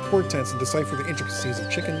 read portents, and decipher the intricacies of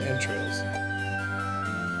chicken entrails.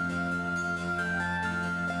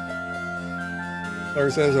 Laura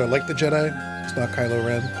says, I like the Jedi. It's not Kylo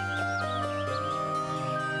Ren.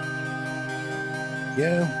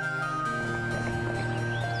 Yeah.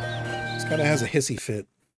 This kind of has a hissy fit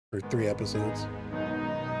for 3 episodes.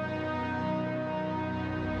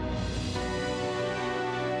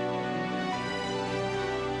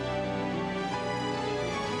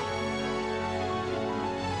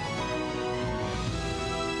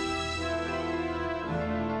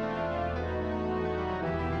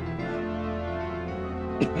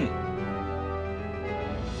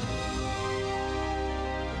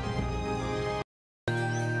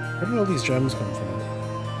 Where did all these gems come from?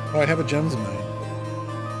 Oh, I have a gems mine.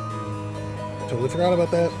 Totally forgot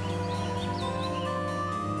about that.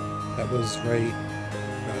 That was right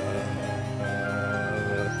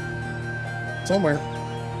somewhere.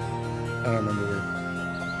 I don't remember where.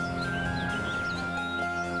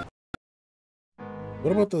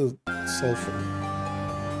 What about the sulfur?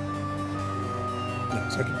 No,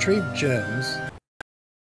 so I can trade gems.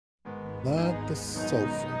 Not the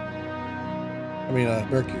sulfur. I mean,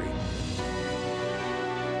 mercury.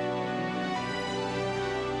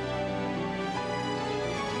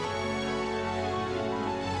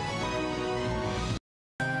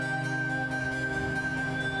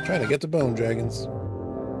 Trying to get to bone dragons.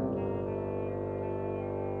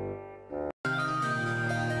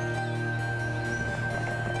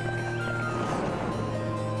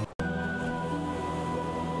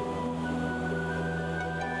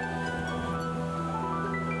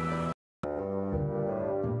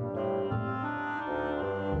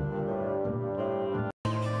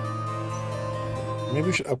 Maybe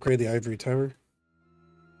we should upgrade the ivory tower.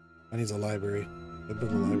 I need a library. I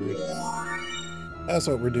build a library. That's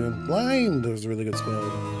what we're doing. Blind was a really good spell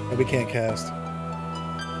that we can't cast.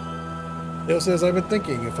 Leo says, I've been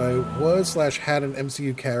thinking if I was / had an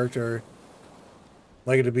MCU character,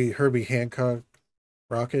 like it to be Herbie Hancock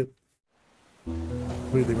Rocket.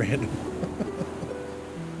 Completely random.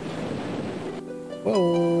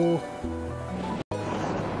 Whoa.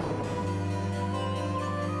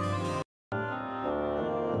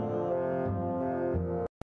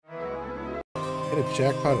 Get a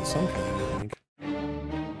jackpot of some kind, I think.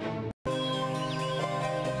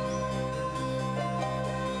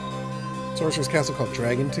 Sorcerer's Castle called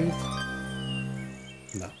Dragon Tooth?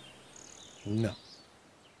 No. No.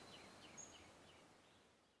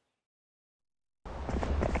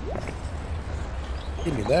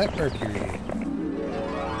 Give me that mercury.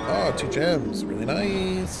 Oh, 2 gems. Really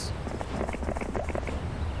nice.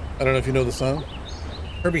 I don't know if you know the song.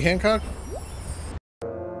 Herbie Hancock?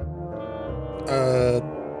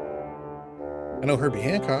 I know Herbie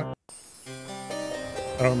Hancock.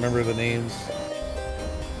 I don't remember the names.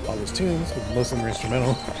 All those tunes, but most of them are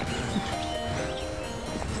instrumental.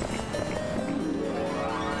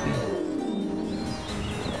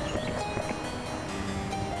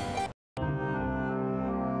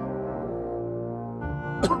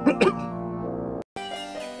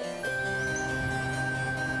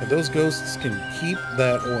 But those ghosts can keep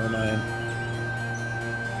that ore mine.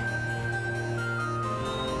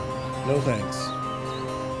 No thanks.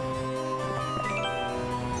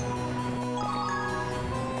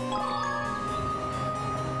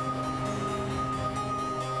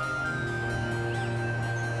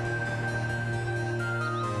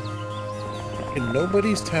 Can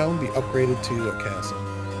nobody's town be upgraded to a castle?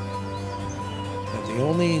 And the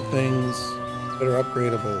only things that are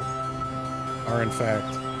upgradable are, in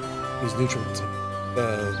fact, these neutral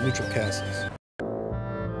castles.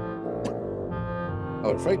 Oh,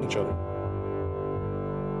 they're fighting each other.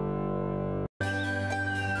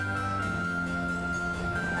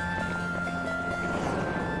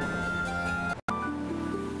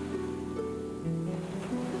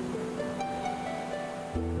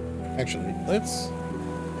 Actually, let's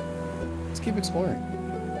keep exploring.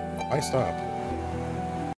 Why stop?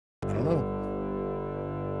 I don't know.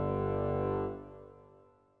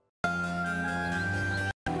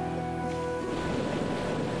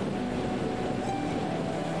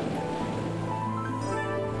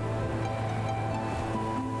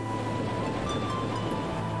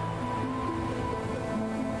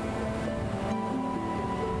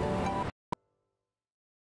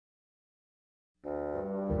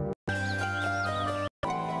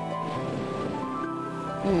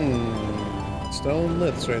 Stone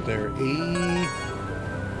liths right there.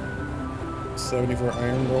 74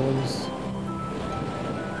 iron golems.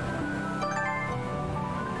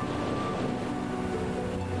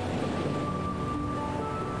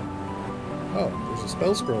 Oh, there's a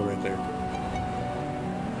spell scroll right there.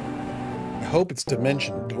 I hope it's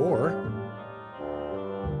Dimension Door.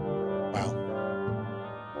 Wow.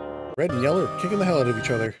 Red and yellow are kicking the hell out of each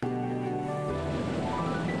other.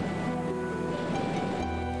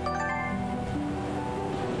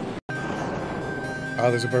 Oh,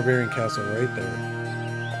 there's a barbarian castle right there.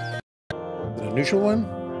 Is it a neutral one?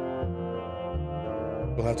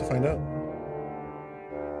 We'll have to find out.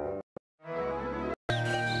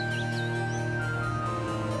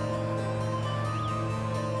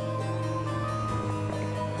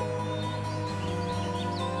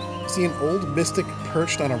 See an old mystic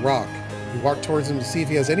perched on a rock. You walk towards him to see if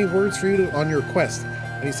he has any words for you on your quest,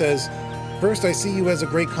 and he says, "First, I see you as a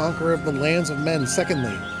great conqueror of the lands of men.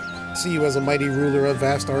 Secondly, I see you as a mighty ruler of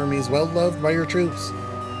vast armies, well-loved by your troops.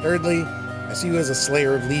 Thirdly, I see you as a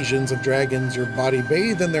slayer of legions of dragons, your body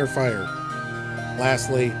bathed in their fire.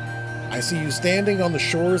 Lastly, I see you standing on the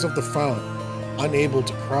shores of the fount, unable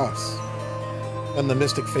to cross." Then the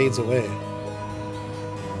mystic fades away.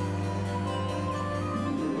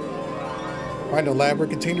 Find a elaborate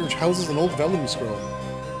container which houses an old vellum scroll.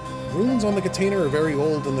 Runes on the container are very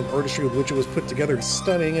old, and the artistry with which it was put together is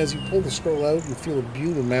stunning. As you pull the scroll out, you feel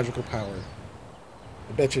imbued with magical power.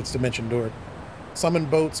 I bet you it's Dimension Door. Summon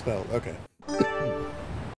boat spell. Okay.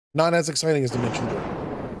 Not as exciting as Dimension Door.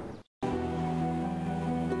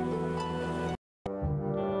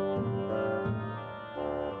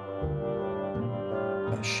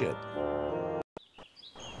 Oh, shit.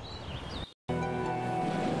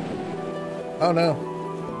 Oh no.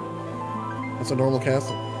 That's a normal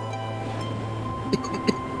castle.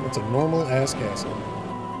 That's a normal ass castle.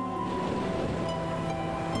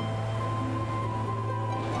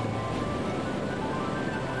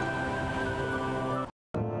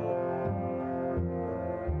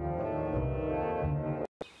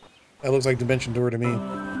 That looks like Dimension Door to me.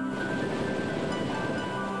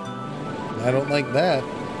 I don't like that. I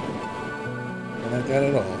don't like that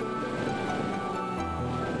at all.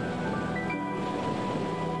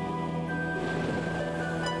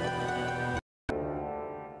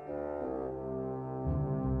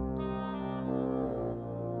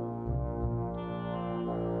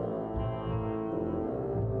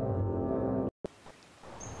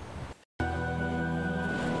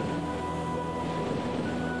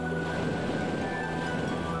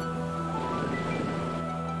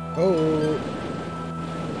 Oh,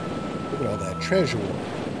 look at all that treasure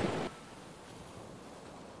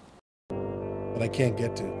that I can't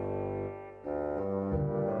get to.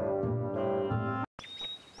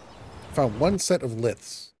 Found one set of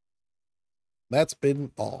liths. That's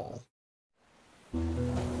been all. Alright,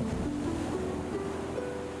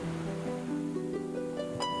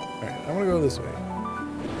 I'm gonna go this way.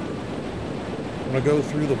 I'm gonna go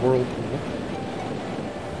through the whirlpool.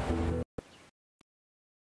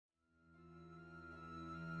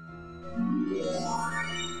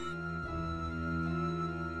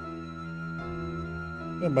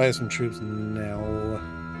 I'm gonna buy some troops now.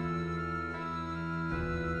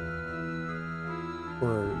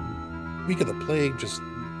 Or Week of the Plague just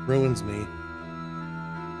ruins me.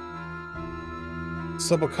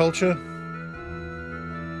 Subculture?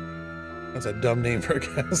 That's a dumb name for a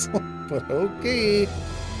castle, but okay.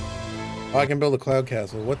 Oh, I can build a cloud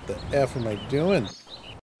castle. What the F am I doing?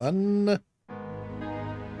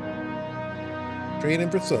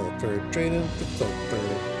 Trading for sulfur, trading for sulfur.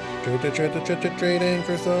 Trading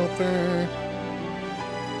for sulfur.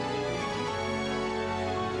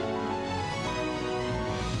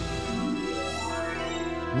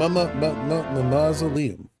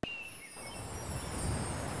 Mausoleum.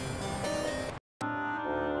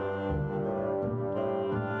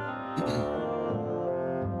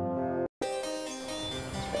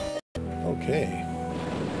 Okay.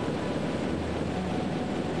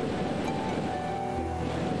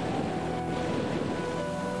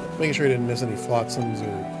 Making sure I didn't miss any flotsams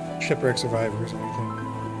or shipwreck survivors or anything.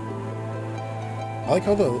 I like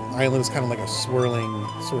how the island is kind of like a swirling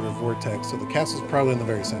sort of vortex, so the castle's probably in the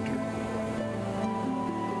very center.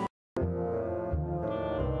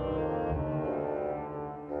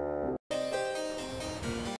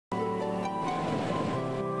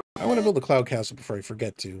 I want to build a cloud castle before I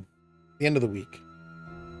forget to. The end of the week.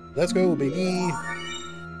 Let's go, baby!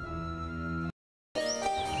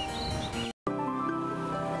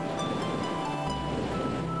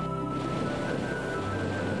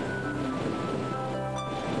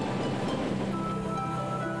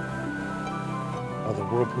 Oh, the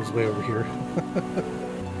whirlpool's way over here.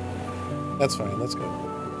 That's fine, let's go.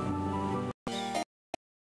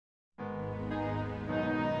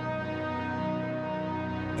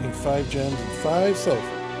 I need 5 gems and 5 sulfur.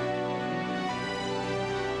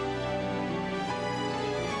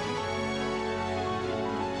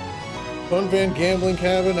 Fun Van Gambling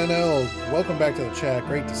Cabin NL, welcome back to the chat.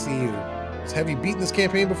 Great to see you. Have you beaten this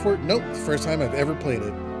campaign before? Nope, the first time I've ever played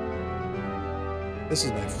it. This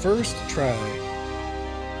is my first try.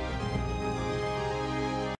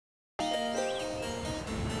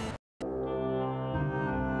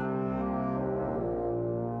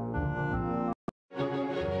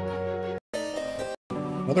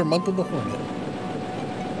 Another month of the Hornet.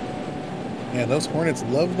 Man, those Hornets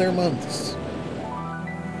love their months.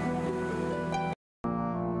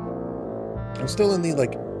 I'm still in the,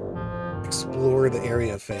 like, explore the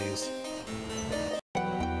area phase. I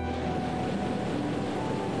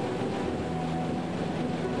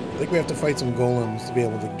think we have to fight some golems to be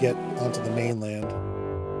able to get onto the mainland.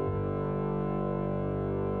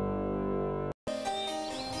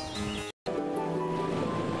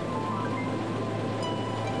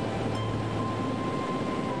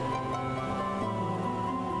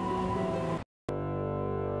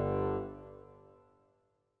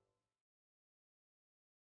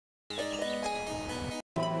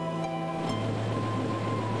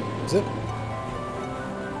 Zip.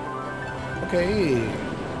 Okay.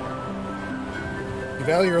 You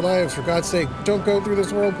value your lives, for God's sake, don't go through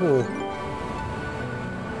this whirlpool.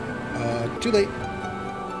 Too late.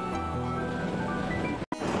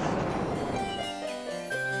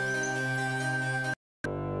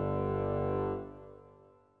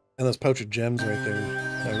 And those pouch of gems right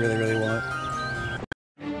there, I really, really want.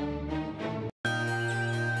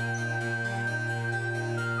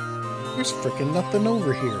 There's frickin' nothing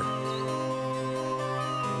over here.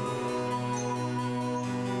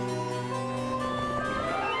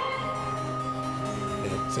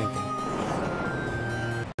 Yeah, same thing.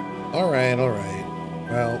 Alright, alright.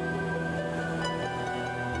 Well,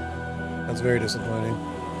 that's very disappointing.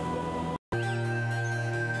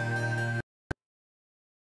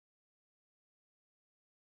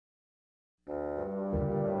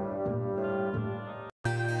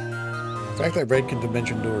 The fact that red can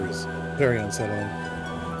dimension doors, very unsettling.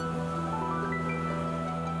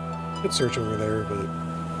 Could search over there, but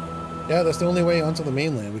yeah, that's the only way onto the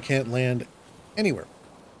mainland. We can't land anywhere.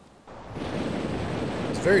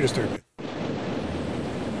 It's very disturbing.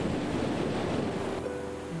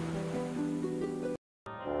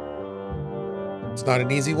 It's not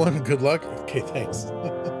an easy one. Good luck. Okay, thanks.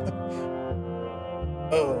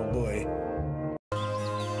 Oh boy.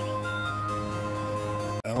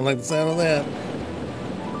 I don't like the sound of that.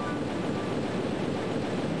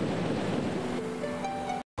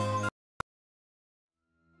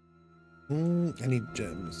 I need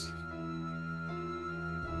gems.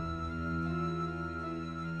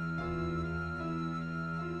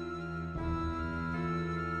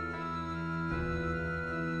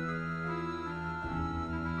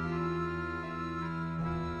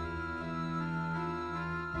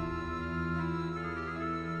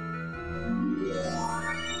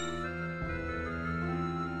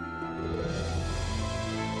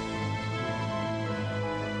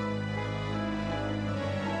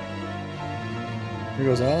 Here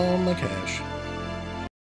goes all my cash.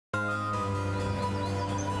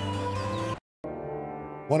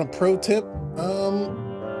 Want a pro tip? Oh,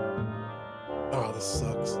 this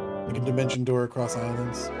sucks. Like a dimension door across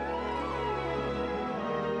islands.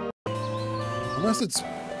 Unless it's...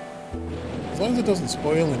 As long as it doesn't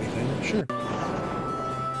spoil anything, sure.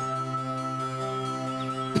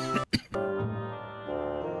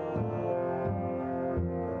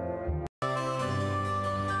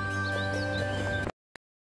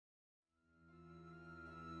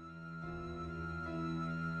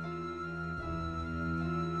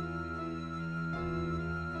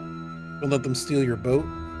 Don't let them steal your boat.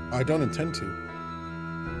 I don't intend to.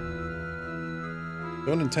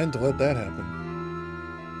 Don't intend to let that happen.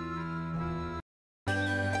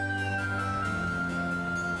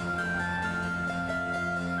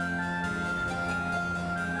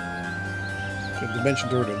 Okay, dimension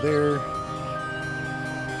door to there.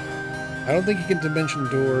 I don't think you can dimension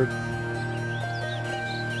door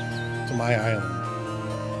to my island.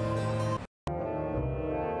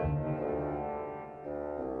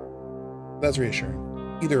 That's reassuring.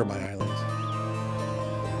 Either of my islands.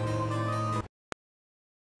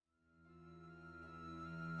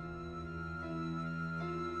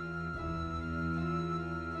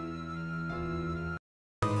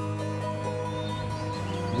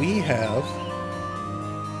 We have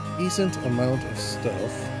a decent amount of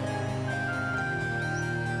stuff.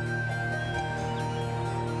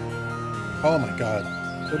 Oh my god.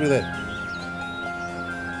 Look at that.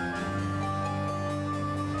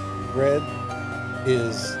 Red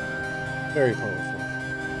is very powerful.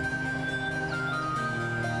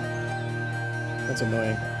 That's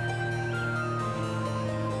annoying.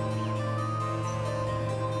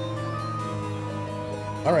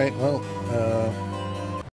 Alright, well,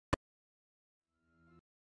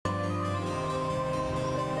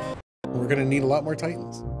 we're gonna need a lot more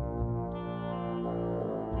Titans.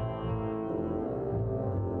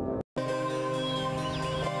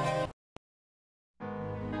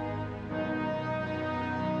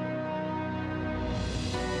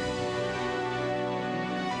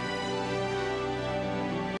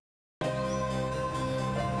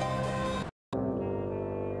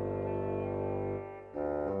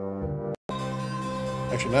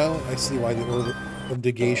 Actually, now I see why the order of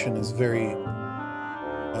negation is very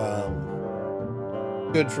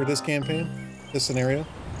good for this campaign, this scenario.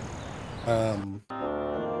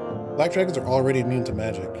 Black dragons are already immune to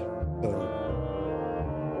magic,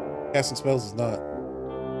 so casting spells is not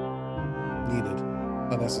needed,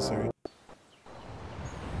 not necessary.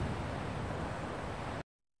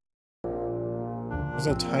 There's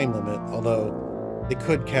no time limit, although they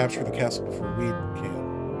could capture the castle before we can.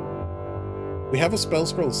 We have a spell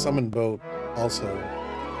scroll summon boat also.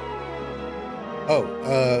 Oh,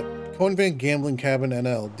 Caneghem Gambling Cabin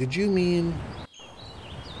NL. Did you mean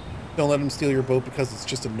don't let them steal your boat because it's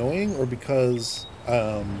just annoying, or because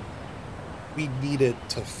we need it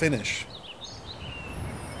to finish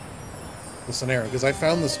the scenario? Because I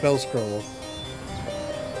found the spell scroll,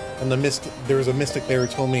 and there was a mystic there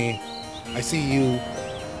who told me, I see you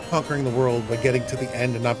conquering the world by getting to the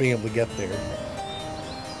end and not being able to get there.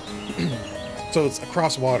 So it's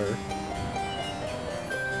across water.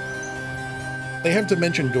 They have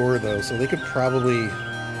Dimension Door though, so they could probably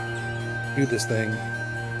do this thing.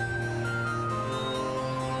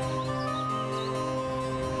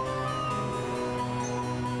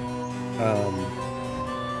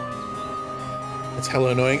 It's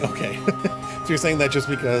hella annoying. Okay. So you're saying that just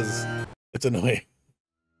because it's annoying.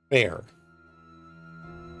 Fair.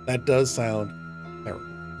 That does sound terrible.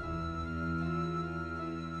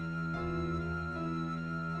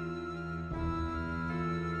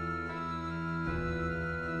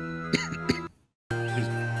 Excuse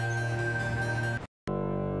me.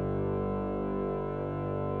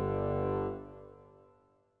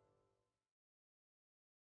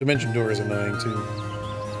 Dimension Door is annoying too.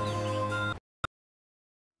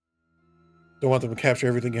 Don't want them to capture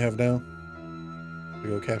everything you have now. We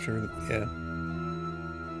go capture everything. Yeah.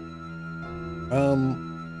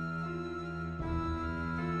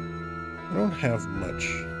 I don't have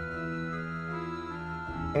much.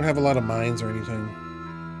 I don't have a lot of mines or anything.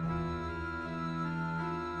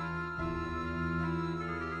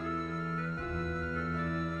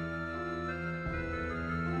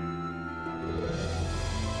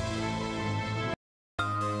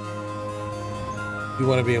 You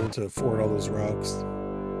want to be able to afford all those rocks.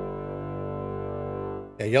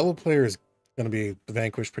 Yeah, yellow player is going to be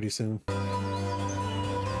vanquished pretty soon.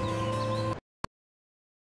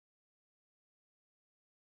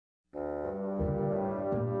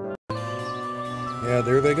 Yeah,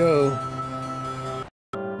 there they go.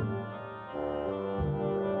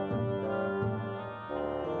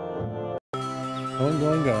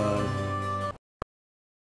 Gone.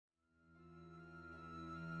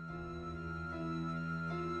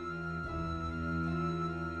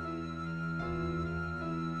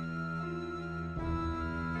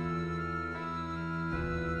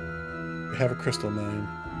 We have a crystal mine.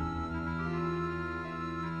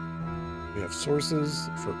 We have sources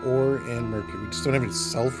for ore and mercury. We just don't have any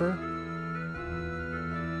sulfur.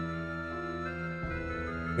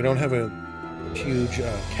 We don't have a huge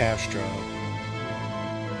cash draw.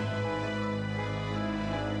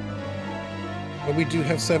 But we do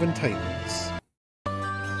have 7 titans.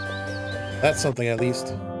 That's something at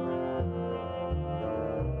least.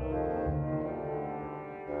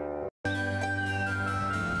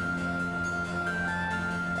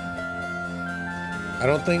 I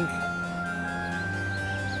don't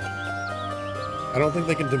think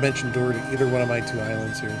they can Dimension Door to either one of my 2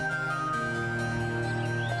 islands here.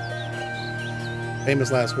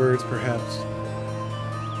 Famous last words, perhaps.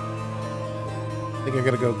 I think I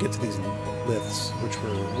gotta go get to these lifts, which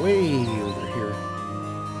were way over here.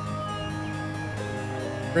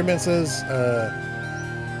 Rayman says,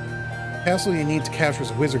 castle you need to capture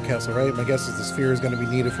is a wizard castle, right? My guess is the sphere is going to be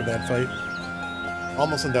needed for that fight.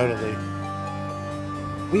 Almost undoubtedly.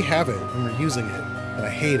 We have it, and we're using it, and I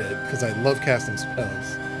hate it, because I love casting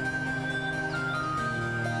spells.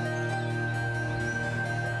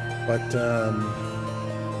 But,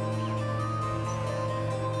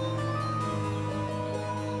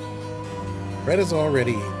 red is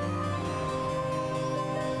already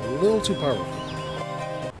a little too powerful.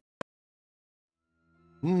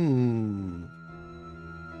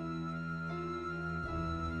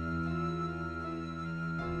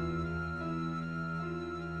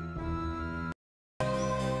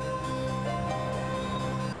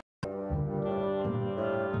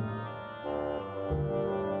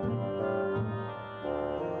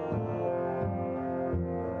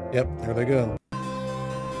 Yep, there they go.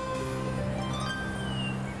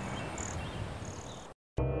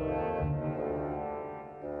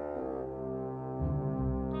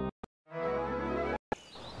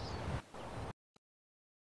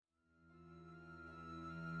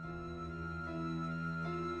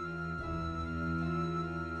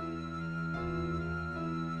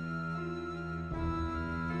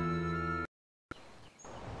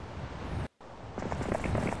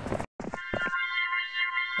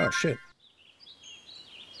 Oh, shit.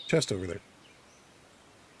 Chest over there.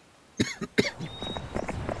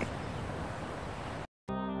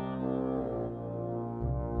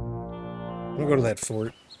 I'm gonna go to that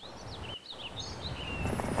fort.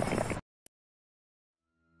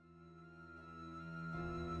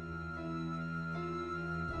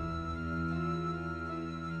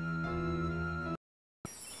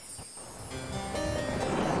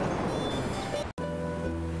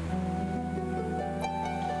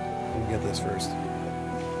 Let me get this first.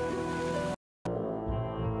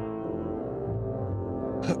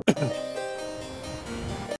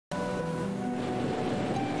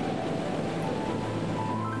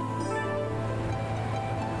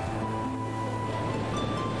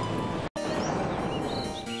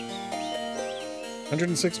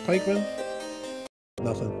 $106 pikemen?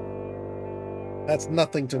 Nothing. That's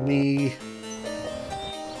nothing to me.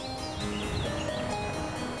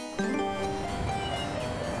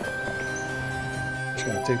 Just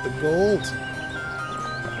gonna take the gold.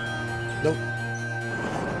 Nope.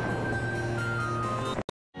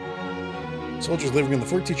 Soldiers living in the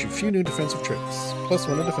fort teach you a few new defensive tricks.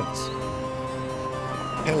 +1 to defense.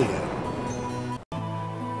 Hell yeah.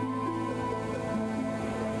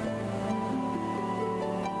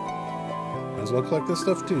 Might as well collect this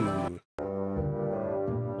stuff too.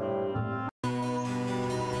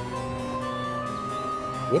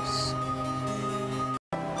 Whoops.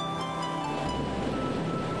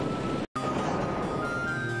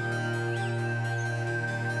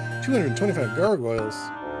 $225 gargoyles.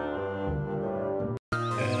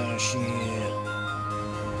 Ah, shit.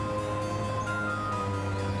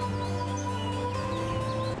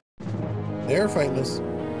 They're fighting us.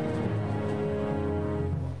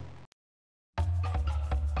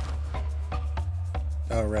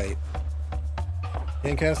 Alright.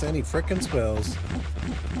 Can't cast any frickin' spells.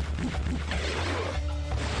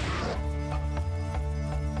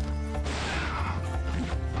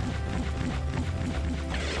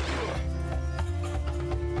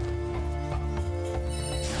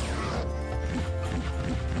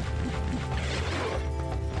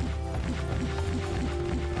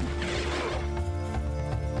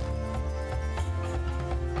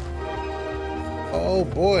 Oh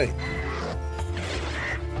boy.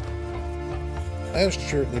 That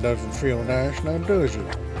certainly doesn't feel nice, now does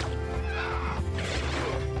it?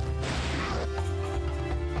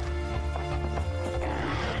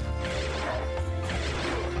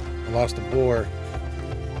 I lost a boar.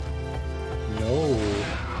 No.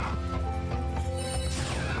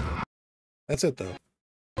 That's it though.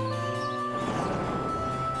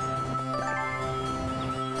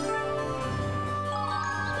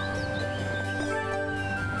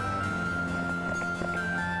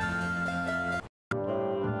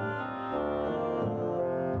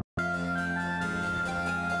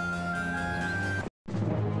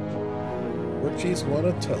 She's want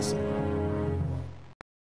to tussle.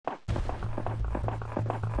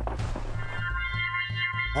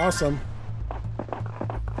 Awesome.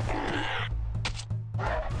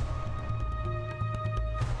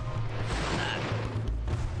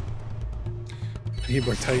 Need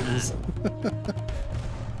more titans.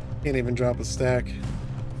 Can't even drop a stack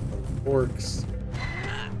of orcs.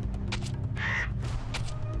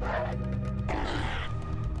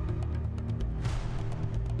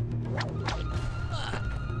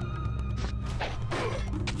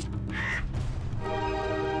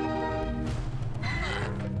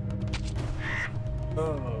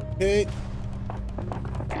 Okay.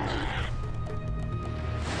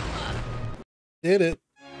 Did it.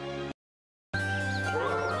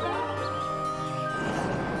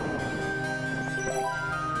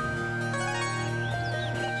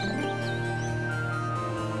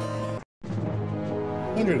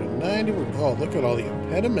 $190. Oh, look at all the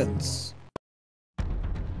impediments.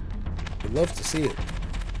 I'd love to see it.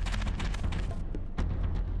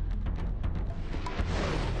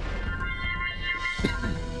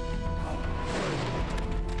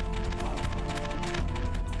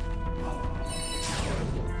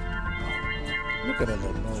 Look at all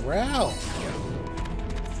the morale.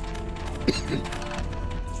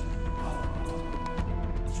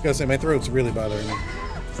 Gotta say, my throat's really bothering me.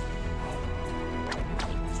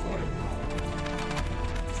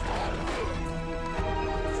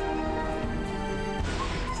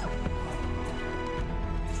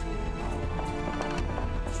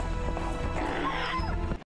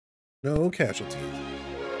 No casualties.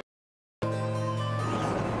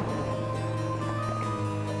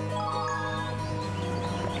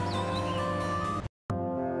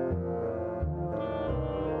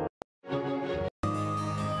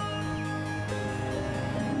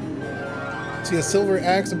 See a silver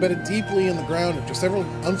axe embedded deeply in the ground. After several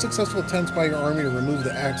unsuccessful attempts by your army to remove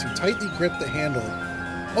the axe, you tightly grip the handle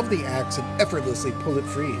of the axe and effortlessly pull it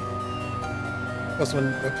free.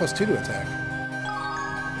 +2 to attack.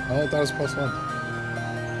 Oh, I thought it was +1.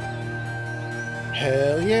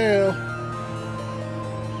 Hell yeah!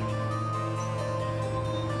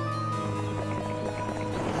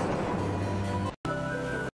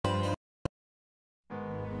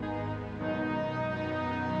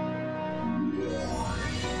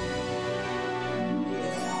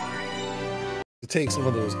 To take some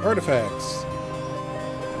of those artifacts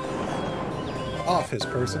off his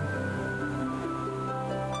person.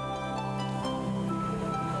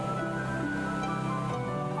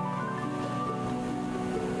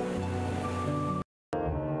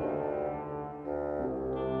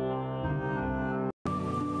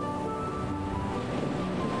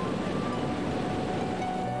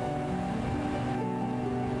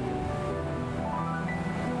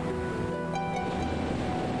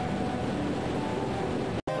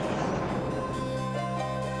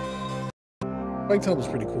 Spike Helm is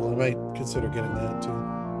pretty cool. I might consider getting that too.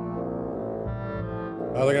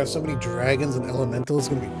 Oh, they got so many dragons and elementals.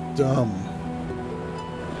 It's gonna be dumb.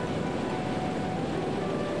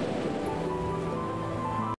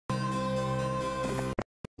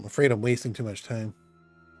 I'm afraid I'm wasting too much time.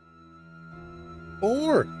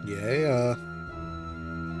 4! Yeah.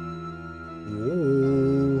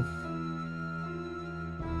 Whoa.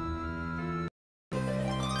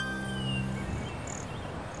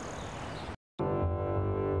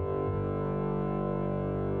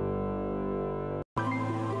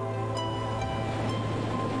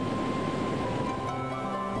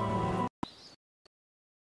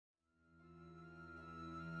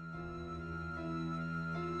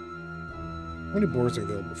 How many boards are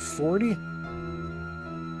available? 40?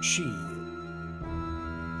 Gee.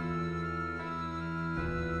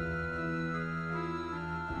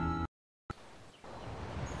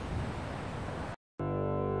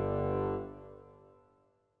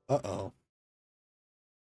 Uh-oh.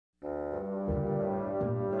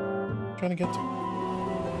 Trying to get to...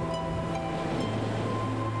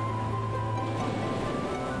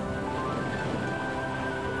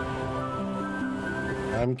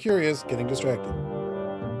 I'm curious, getting distracted.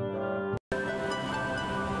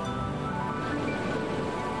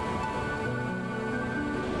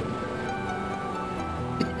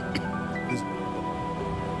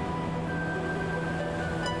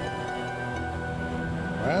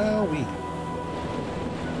 Wowee.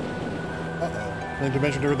 Uh-oh. Can I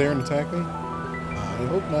dimension over there and attack me? I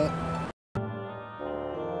hope not.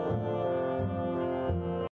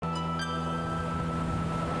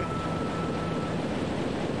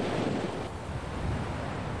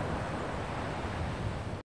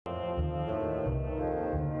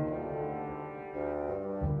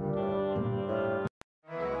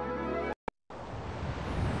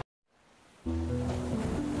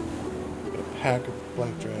 Pack of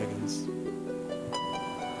black dragons.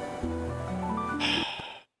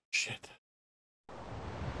 Shit.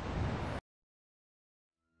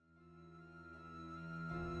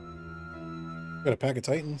 Got a pack of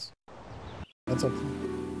titans. That's something.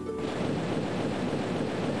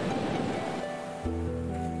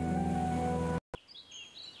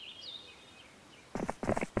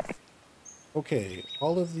 Okay,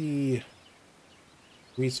 all of the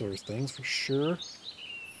resource things for sure.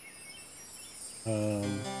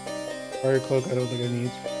 Fire cloak, I don't think I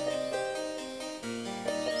need.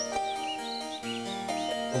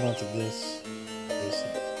 Hold on to this. This.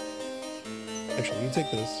 Actually, you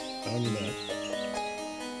take this. I don't need that.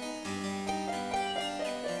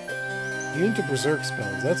 Immune to berserk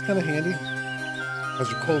spells. That's kind of handy.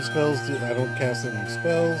 As your cold spells, I don't cast any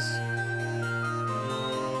spells.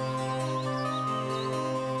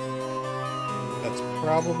 That's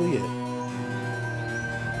probably it.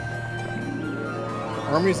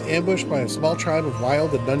 Armies ambushed by a small tribe of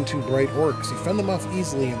wild and none too bright orcs. You fend them off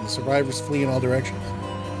easily and the survivors flee in all directions.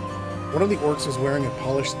 One of the orcs is wearing a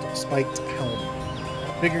polished, spiked helm.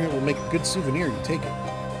 Figuring it will make a good souvenir, you take it.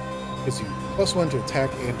 Gives you +1 to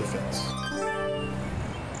attack and defense.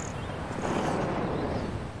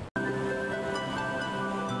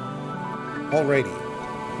 Alrighty.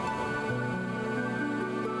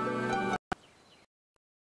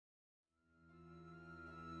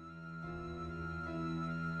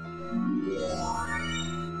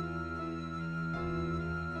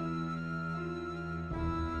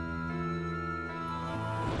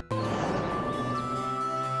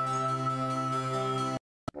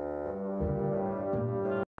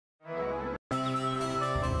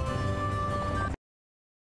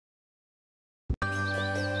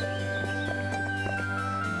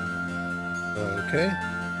 Okay.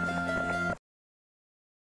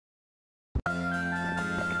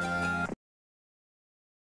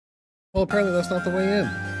 Well, apparently that's not the way in.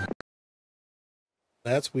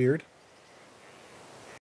 That's weird.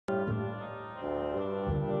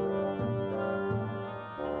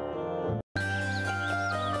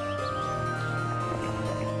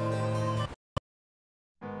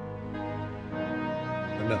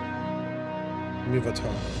 No. Move a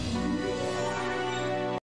top.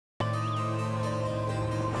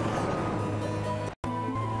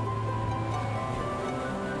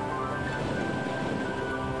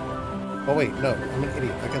 Oh wait, no, I'm an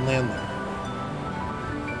idiot. I can land there.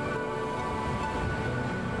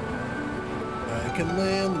 I can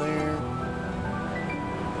land there.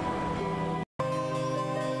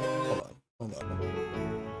 Hold on.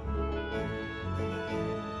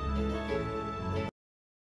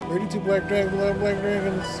 32 black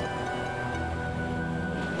dragons.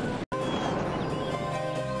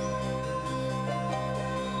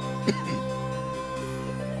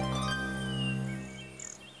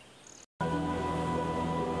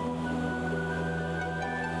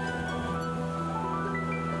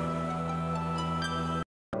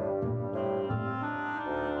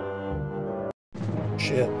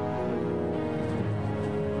 Shit.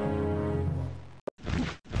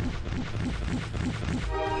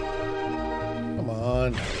 Come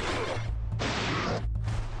on.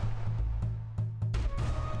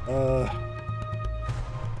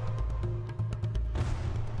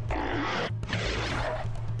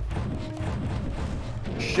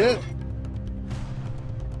 Shit.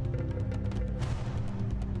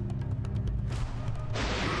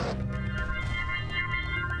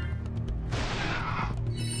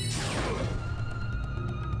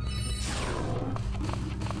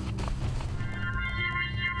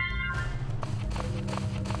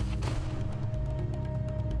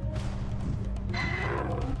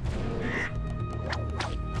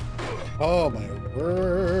 Oh my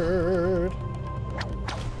word.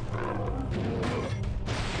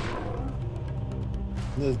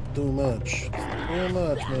 This is too much. Too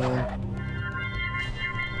much, man.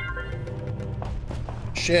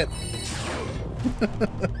 Shit.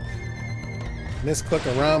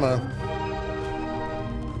 Misclickorama.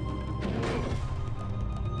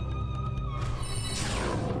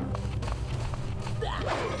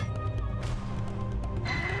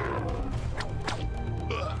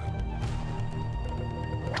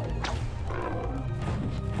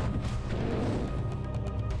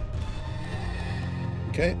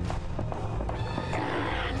 Okay.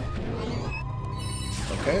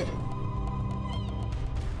 Okay.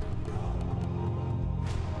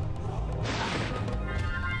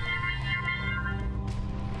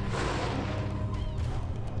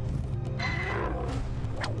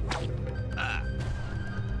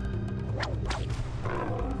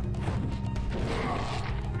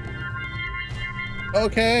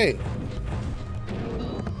 Okay.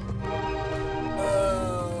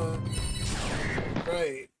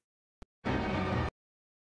 Right.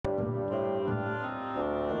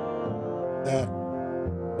 That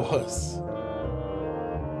was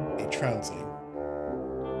a trouncing.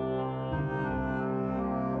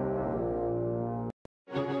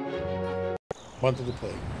 Wanted to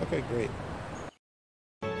play. Okay, great.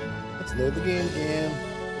 Let's load the game again.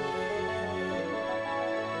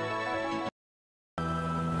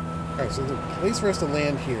 Alright, so the place for us to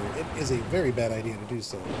land here, it is a very bad idea to do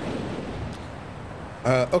so.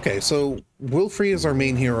 Okay, so Wilfrey is our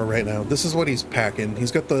main hero right now. This is what he's packing.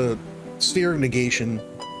 He's got the Sphere of Negation,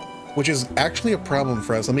 which is actually a problem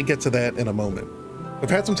for us. Let me get to that in a moment. I've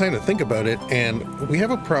had some time to think about it, and we have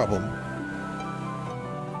a problem.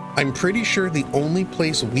 I'm pretty sure the only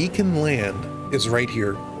place we can land is right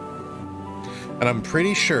here. And I'm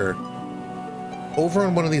pretty sure over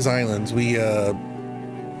on one of these islands, we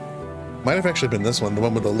might have actually been this one, the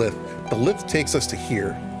one with the lift. The lift takes us to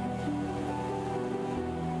here.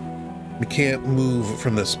 We can't move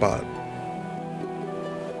from this spot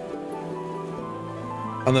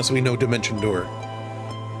unless we know Dimension Door.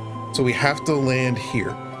 So we have to land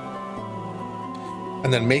here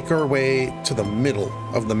and then make our way to the middle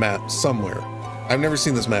of the map somewhere. I've never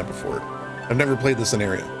seen this map before. I've never played this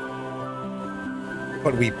scenario.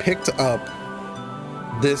 But we picked up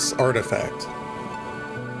this artifact.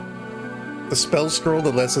 The spell scroll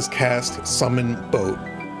that lets us cast Summon Boat.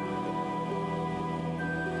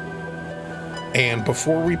 And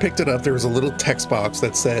before we picked it up, there was a little text box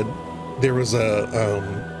that said there was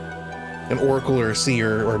an oracle or a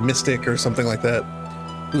seer or a mystic or something like that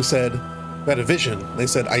who said, had a vision. They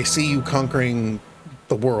said, I see you conquering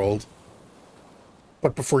the world,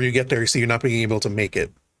 but before you get there, you see you're not being able to make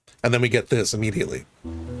it. And then we get this immediately.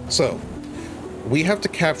 So, we have to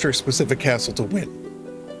capture a specific castle to win.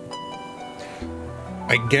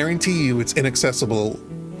 I guarantee you it's inaccessible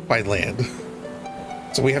by land.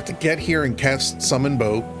 So we have to get here and cast Summon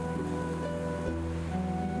Boat,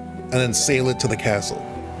 and then sail it to the castle.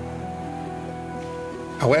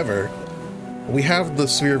 However, we have the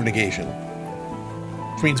Sphere of Negation,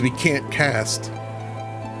 which means we can't cast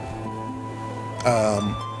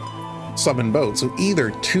Summon Boat. So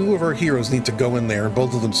either two of our heroes need to go in there and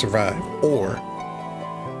both of them survive, or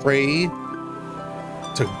pray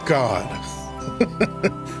to God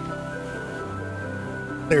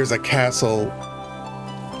there's a castle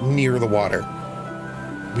near the water.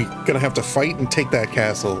 We're gonna have to fight and take that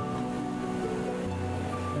castle.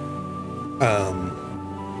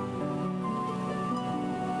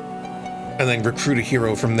 And then recruit a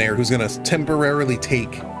hero from there who's gonna temporarily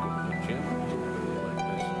take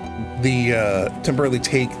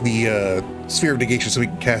the Sphere of Negation so we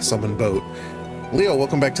can cast Summon Boat. Leo,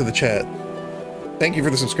 welcome back to the chat. Thank you for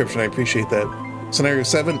the subscription, I appreciate that. Scenario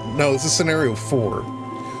 7? No, this is scenario 4.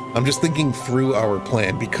 I'm just thinking through our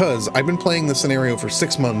plan, because I've been playing this scenario for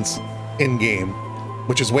 6 months in-game,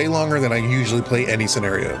 which is way longer than I usually play any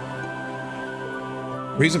scenario.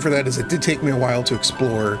 Reason for that is it did take me a while to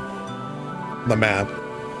explore the map,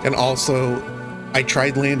 and also I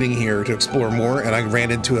tried landing here to explore more, and I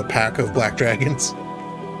ran into a pack of black dragons.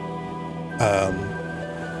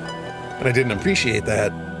 And I didn't appreciate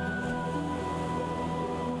that.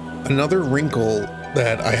 Another wrinkle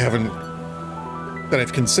that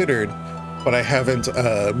I've considered, but I haven't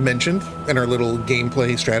mentioned in our little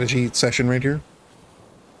gameplay strategy session right here.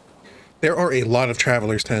 There are a lot of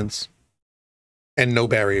travelers' tents and no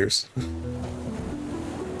barriers.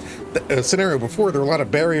 The scenario before, there were a lot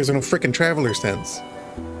of barriers and no freaking travelers' tents.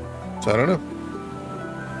 So I don't know.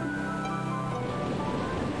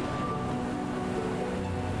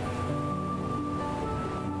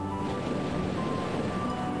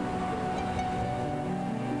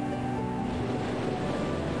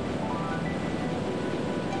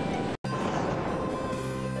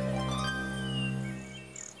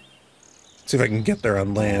 See if I can get there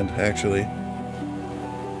on land, actually.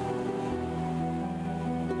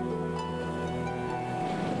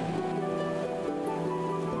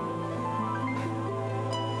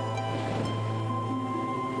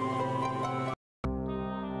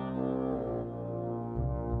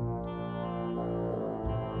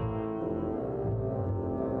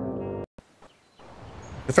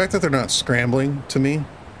 The fact that they're not scrambling, to me,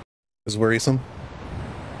 is worrisome.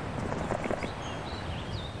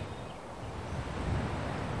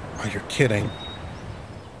 Oh, you're kidding.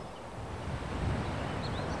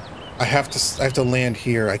 I have to land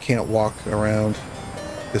here. I can't walk around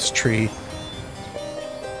this tree.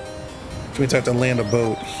 Which means I have to land a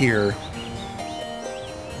boat here.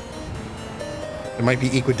 It might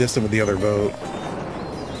be equidistant with the other boat.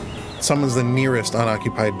 Someone's the nearest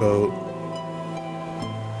unoccupied boat.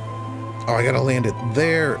 Oh, I gotta land it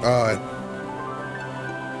there.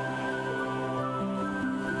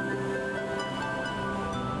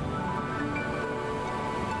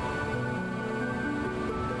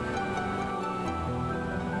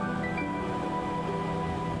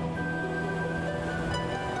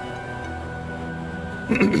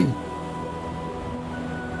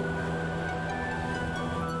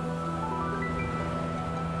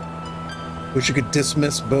 Wish you could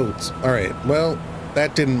dismiss boats. All right, well,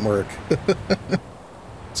 that didn't work.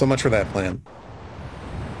 So much for that plan.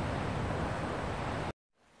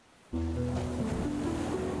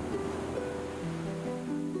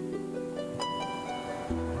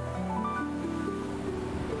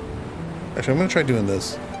 Actually, I'm gonna try doing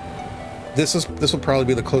this. This will probably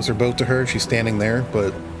be the closer boat to her. She's standing there,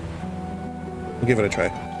 but we'll give it a try.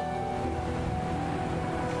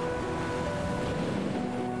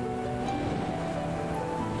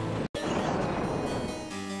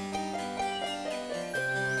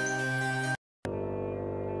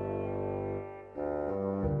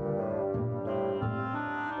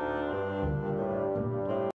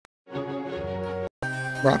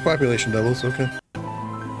 Rock population doubles, okay.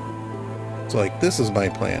 So, like, this is my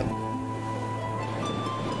plan.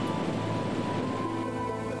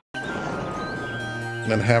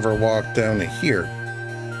 And then have her walk down to here.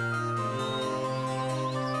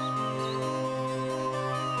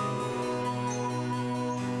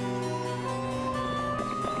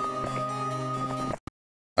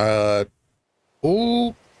 Oh,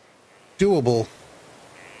 doable.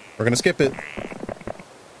 We're gonna skip it.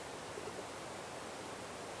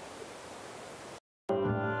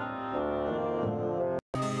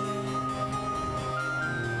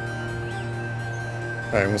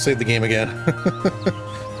 Alright, I'm gonna save the game again.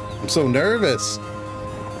 I'm so nervous.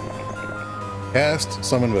 Cast,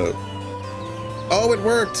 summon, vote. Oh, it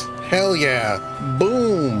worked! Hell yeah!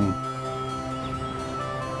 Boom!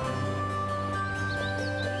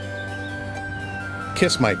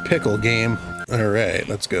 Kiss my pickle, game. Alright,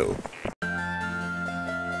 let's go.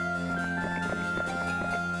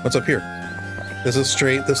 What's up here? This is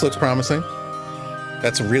straight. This looks promising.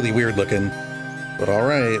 That's really weird looking, but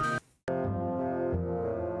alright.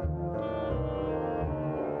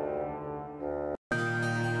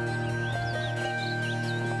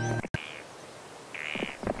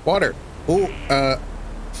 Water. Oh,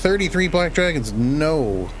 33 black dragons.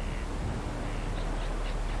 No.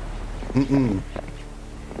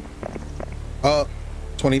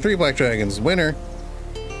 23 black dragons. Winner.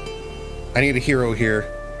 I need a hero here.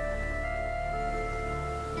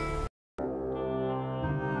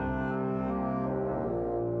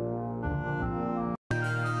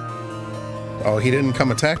 Oh, he didn't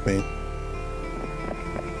come attack me.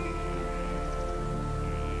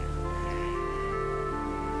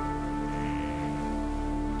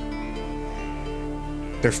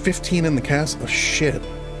 There are 15 in the castle. Oh, shit.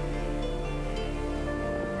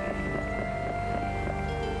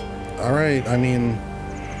 Alright, I mean...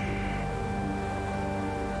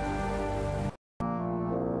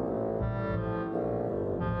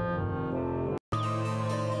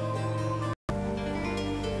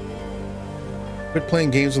 Quit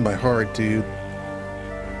playing games with my heart, dude.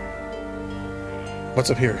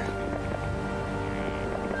 What's up here?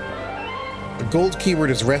 The gold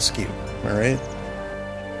keyword is rescue, alright?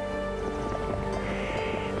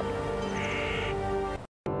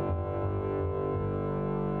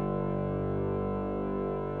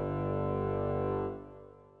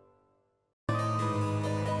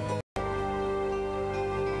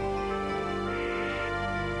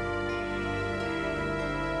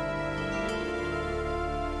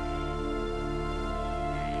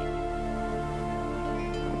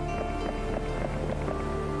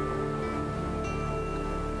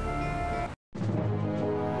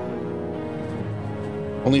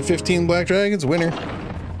 Only 15 black dragons, winner.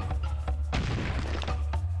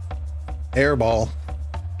 Airball.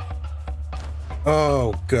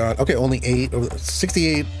 Oh god. Okay, only 8.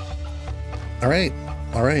 68. Alright.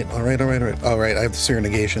 Alright. Alright, I have the seer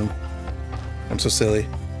negation. I'm so silly.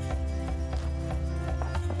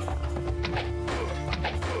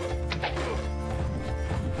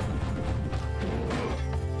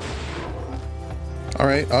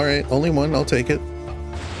 Alright, only one, I'll take it.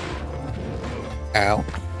 Ow.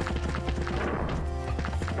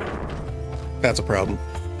 That's a problem.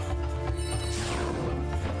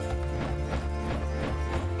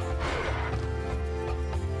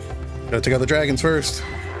 Gotta take out the dragons first.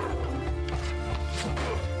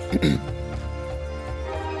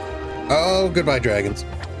 Oh, goodbye, dragons.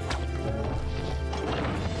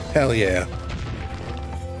 Hell yeah.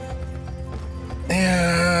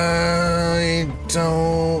 I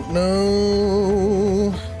don't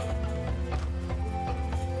know.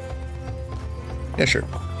 Yeah, sure.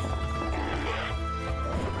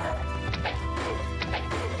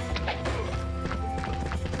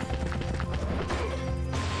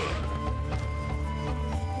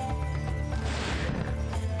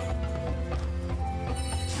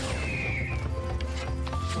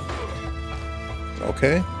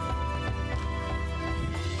 Okay.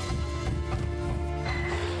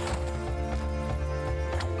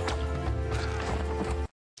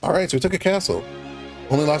 All right, so we took a castle.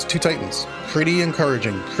 Only lost 2 titans. Pretty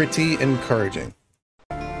encouraging. Pretty encouraging.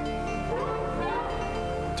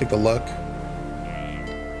 Take the luck.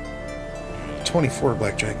 24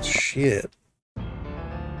 black dragons. Shit.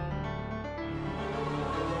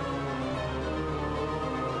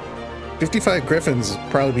 $55 griffins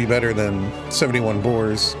would probably be better than 71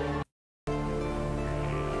 boars.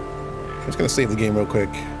 I'm just gonna save the game real quick.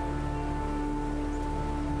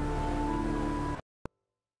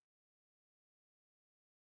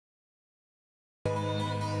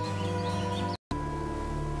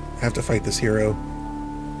 I have to fight this hero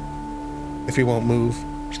if he won't move.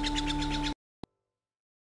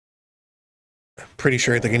 I'm pretty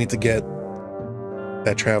sure I think I need to get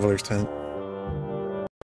that traveler's tent.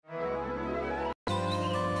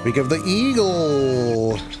 Week of the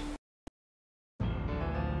Eagle!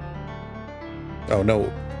 Oh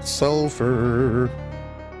no, sulfur!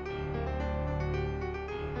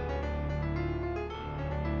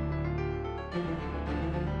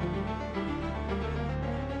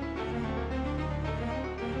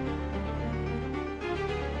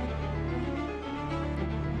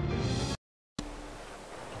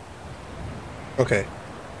 Okay.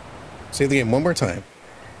 Save the game one more time.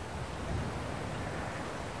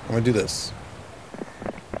 gonna do this.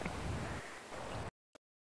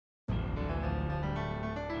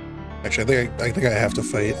 Actually, I think I have to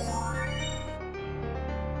fight.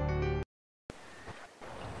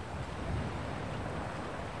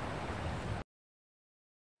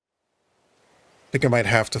 I think I might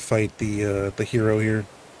have to fight the hero here.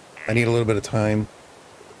 I need a little bit of time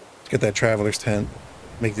to get that traveler's tent,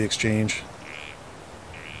 make the exchange.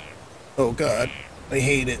 Oh god, I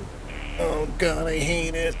hate it. Oh god, I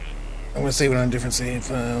hate it. I'm gonna save it on a different save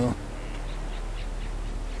file.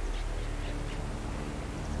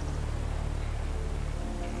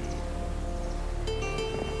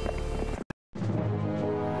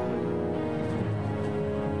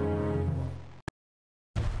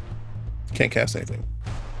 Can't cast anything.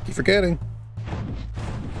 Keep forgetting.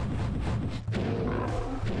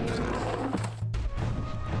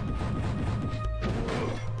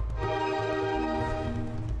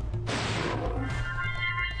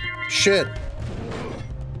 Shit.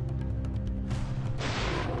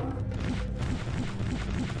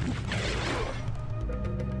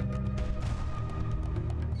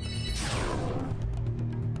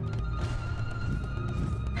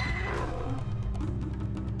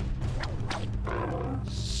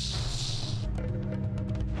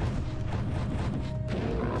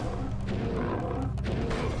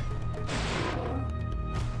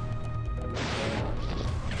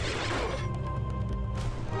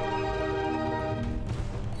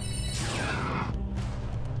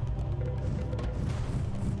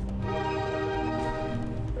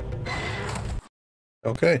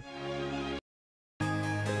 Okay.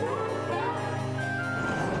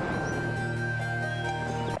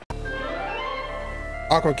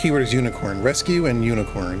 Aqua keyword is unicorn. Rescue and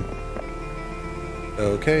unicorn.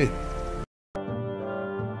 Okay.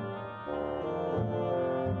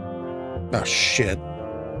 Oh, shit.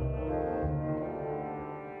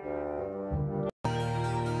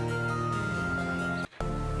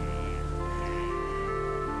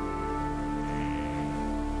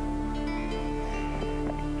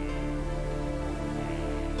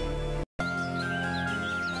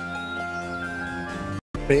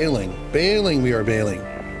 Bailing. Bailing, we are bailing.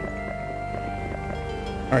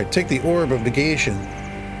 Alright, take the orb of negation.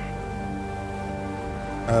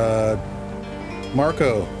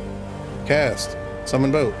 Marco. Cast.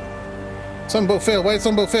 Summon boat. Summon boat fail. Why did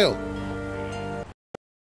summon boat fail?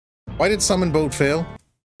 Why did summon boat fail?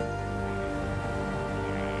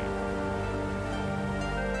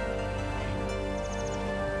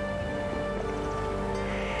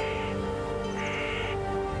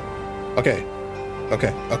 Okay.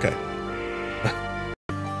 Okay, okay.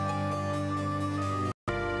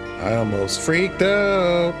 I almost freaked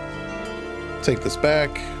out. Take this back.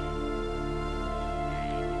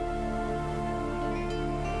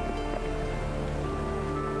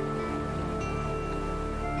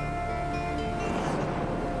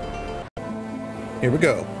 Here we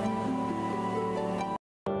go.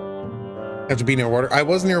 Have to be near water. I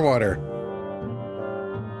was near water.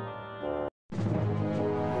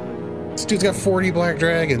 This dude's got 40 black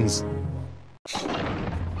dragons.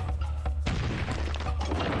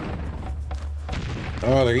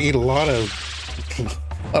 Oh, they eat a lot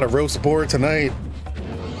of roast boar tonight.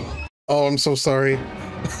 Oh, I'm so sorry.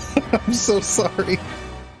 I'm so sorry.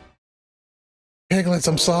 Piglets,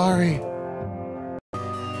 I'm sorry.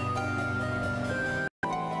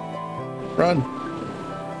 Run.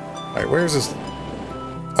 Alright, where's this?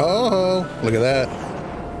 Oh, look at that.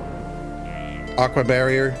 Aqua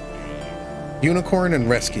barrier. Unicorn and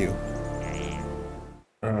rescue.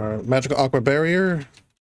 Magical aqua barrier.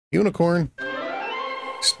 Unicorn.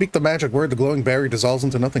 Speak the magic word, the glowing barrier dissolves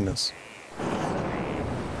into nothingness.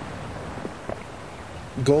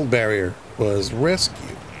 Gold barrier was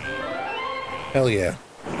rescue. Hell yeah.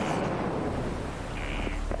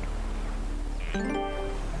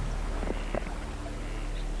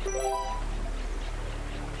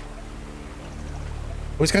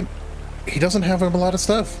 Oh, he doesn't have a lot of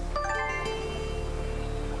stuff.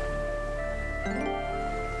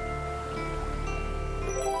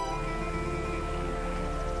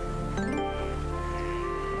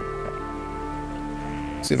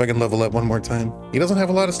 See if I can level up one more time. He doesn't have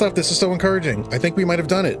a lot of stuff. This is so encouraging. I think we might have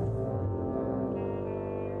done it.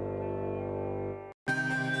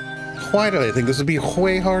 Why did I think this would be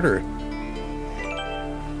way harder?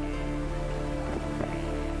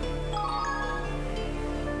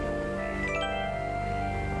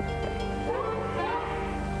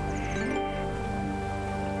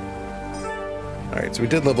 Alright, so we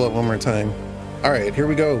did level up one more time. Alright, here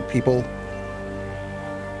we go, people.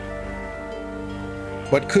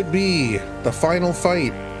 What could be the final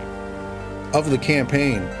fight of the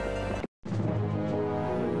campaign?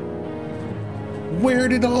 Where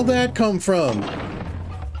did all that come from?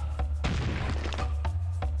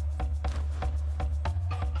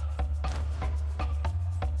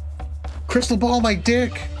 Crystal ball my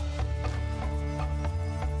dick.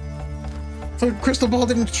 The crystal ball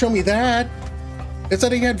didn't show me that. It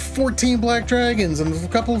said he had 14 black dragons and a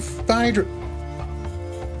couple of hydra.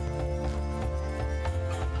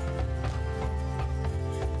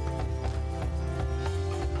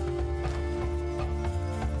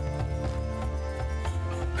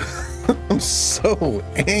 I'm so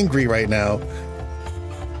angry right now.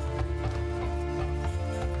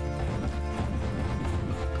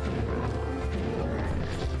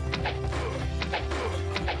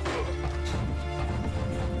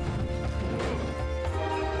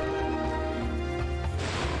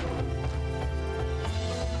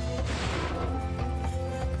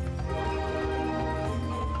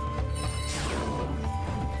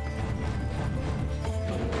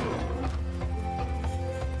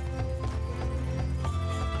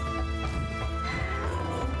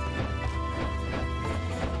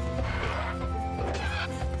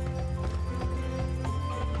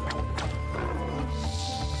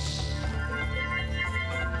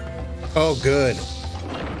 Oh, good.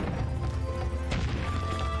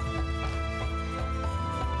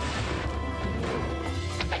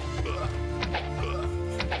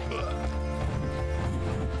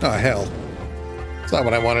 Oh, hell. It's not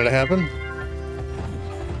what I wanted to happen.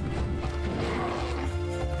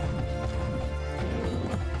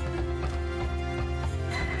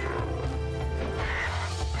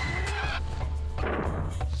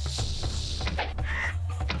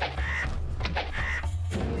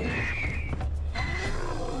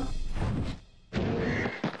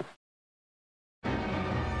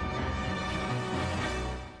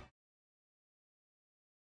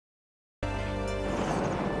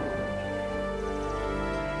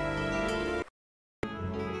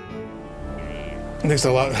 There's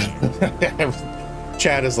a lot.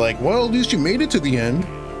 Chat is like, well, at least you made it to the end.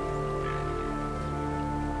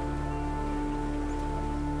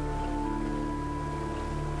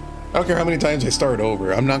 I don't care how many times I start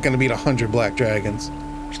over. I'm not going to beat 100 black dragons.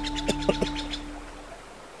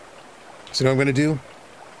 So you know what I'm going to do?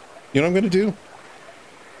 You know what I'm going to do?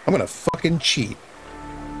 I'm going to fucking cheat.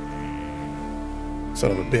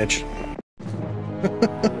 Son of a bitch.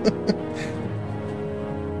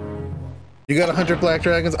 You got 100 black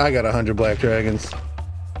dragons? I got 100 black dragons.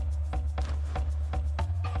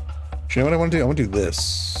 You know what I want to do? I want to do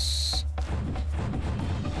this.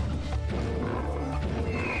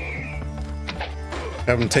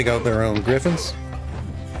 Have them take out their own griffins.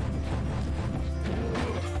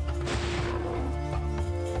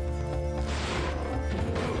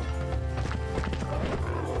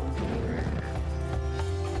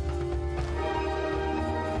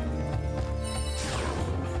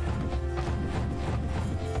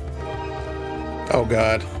 Oh,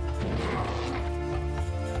 God.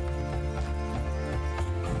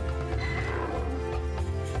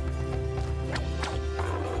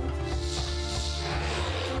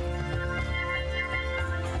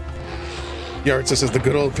 Yards, this is the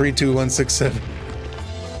good old 32167.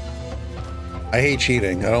 I hate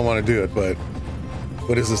cheating. I don't want to do it, but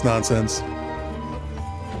what is this nonsense?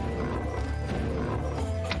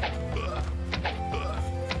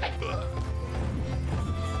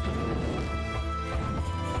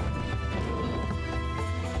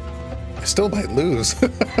 I still might lose.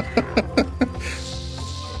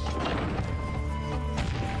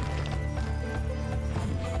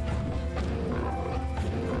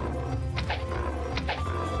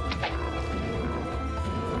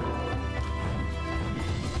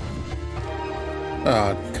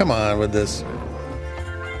 Oh, come on with this.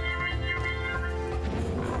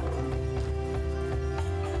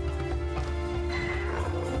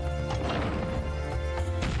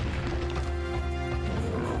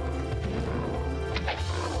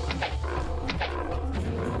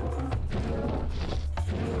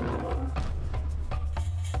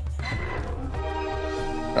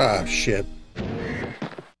 Ah, shit.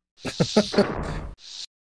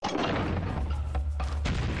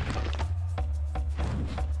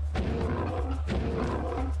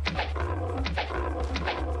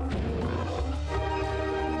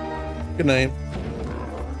 Good night.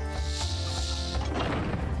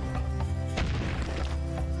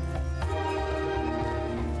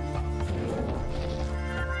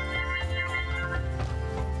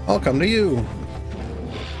 I'll come to you.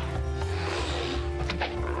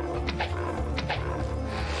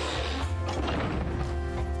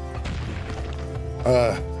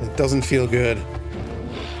 It doesn't feel good.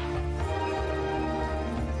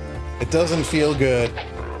 It doesn't feel good.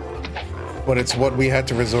 but it's what we had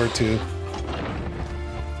to resort to.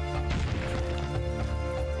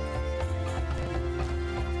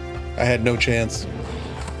 I had no chance.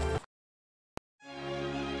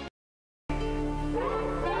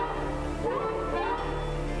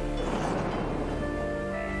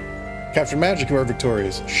 Captain Magic, you are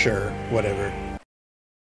victorious. Sure, whatever.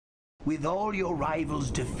 With all your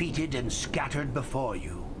rivals defeated and scattered before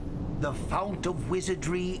you, the fount of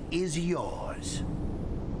wizardry is yours.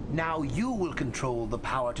 Now you will control the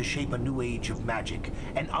power to shape a new age of magic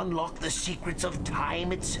and unlock the secrets of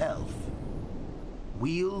time itself.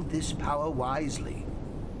 Wield this power wisely,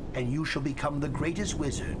 and you shall become the greatest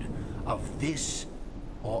wizard of this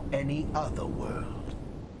or any other world.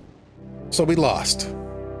 So we lost.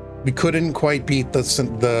 We couldn't quite beat the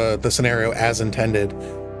scenario as intended.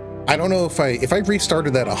 I don't know if I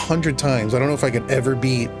restarted that 100 times, I don't know if I could ever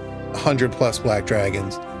beat 100 plus black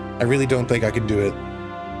dragons. I really don't think I could do it.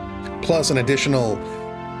 Plus an additional,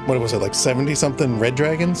 what was it, like 70 something red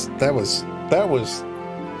dragons? That was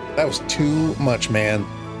too much, man.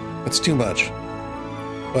 It's too much.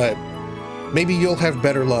 But maybe you'll have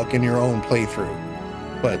better luck in your own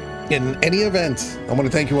playthrough. But in any event, I want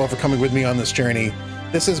to thank you all for coming with me on this journey.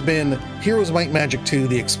 This has been Heroes Might Magic 2,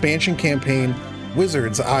 the expansion campaign,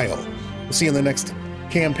 Wizard's Isle. We'll see you in the next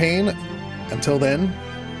campaign. Until then,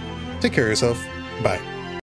 take care of yourself. Bye.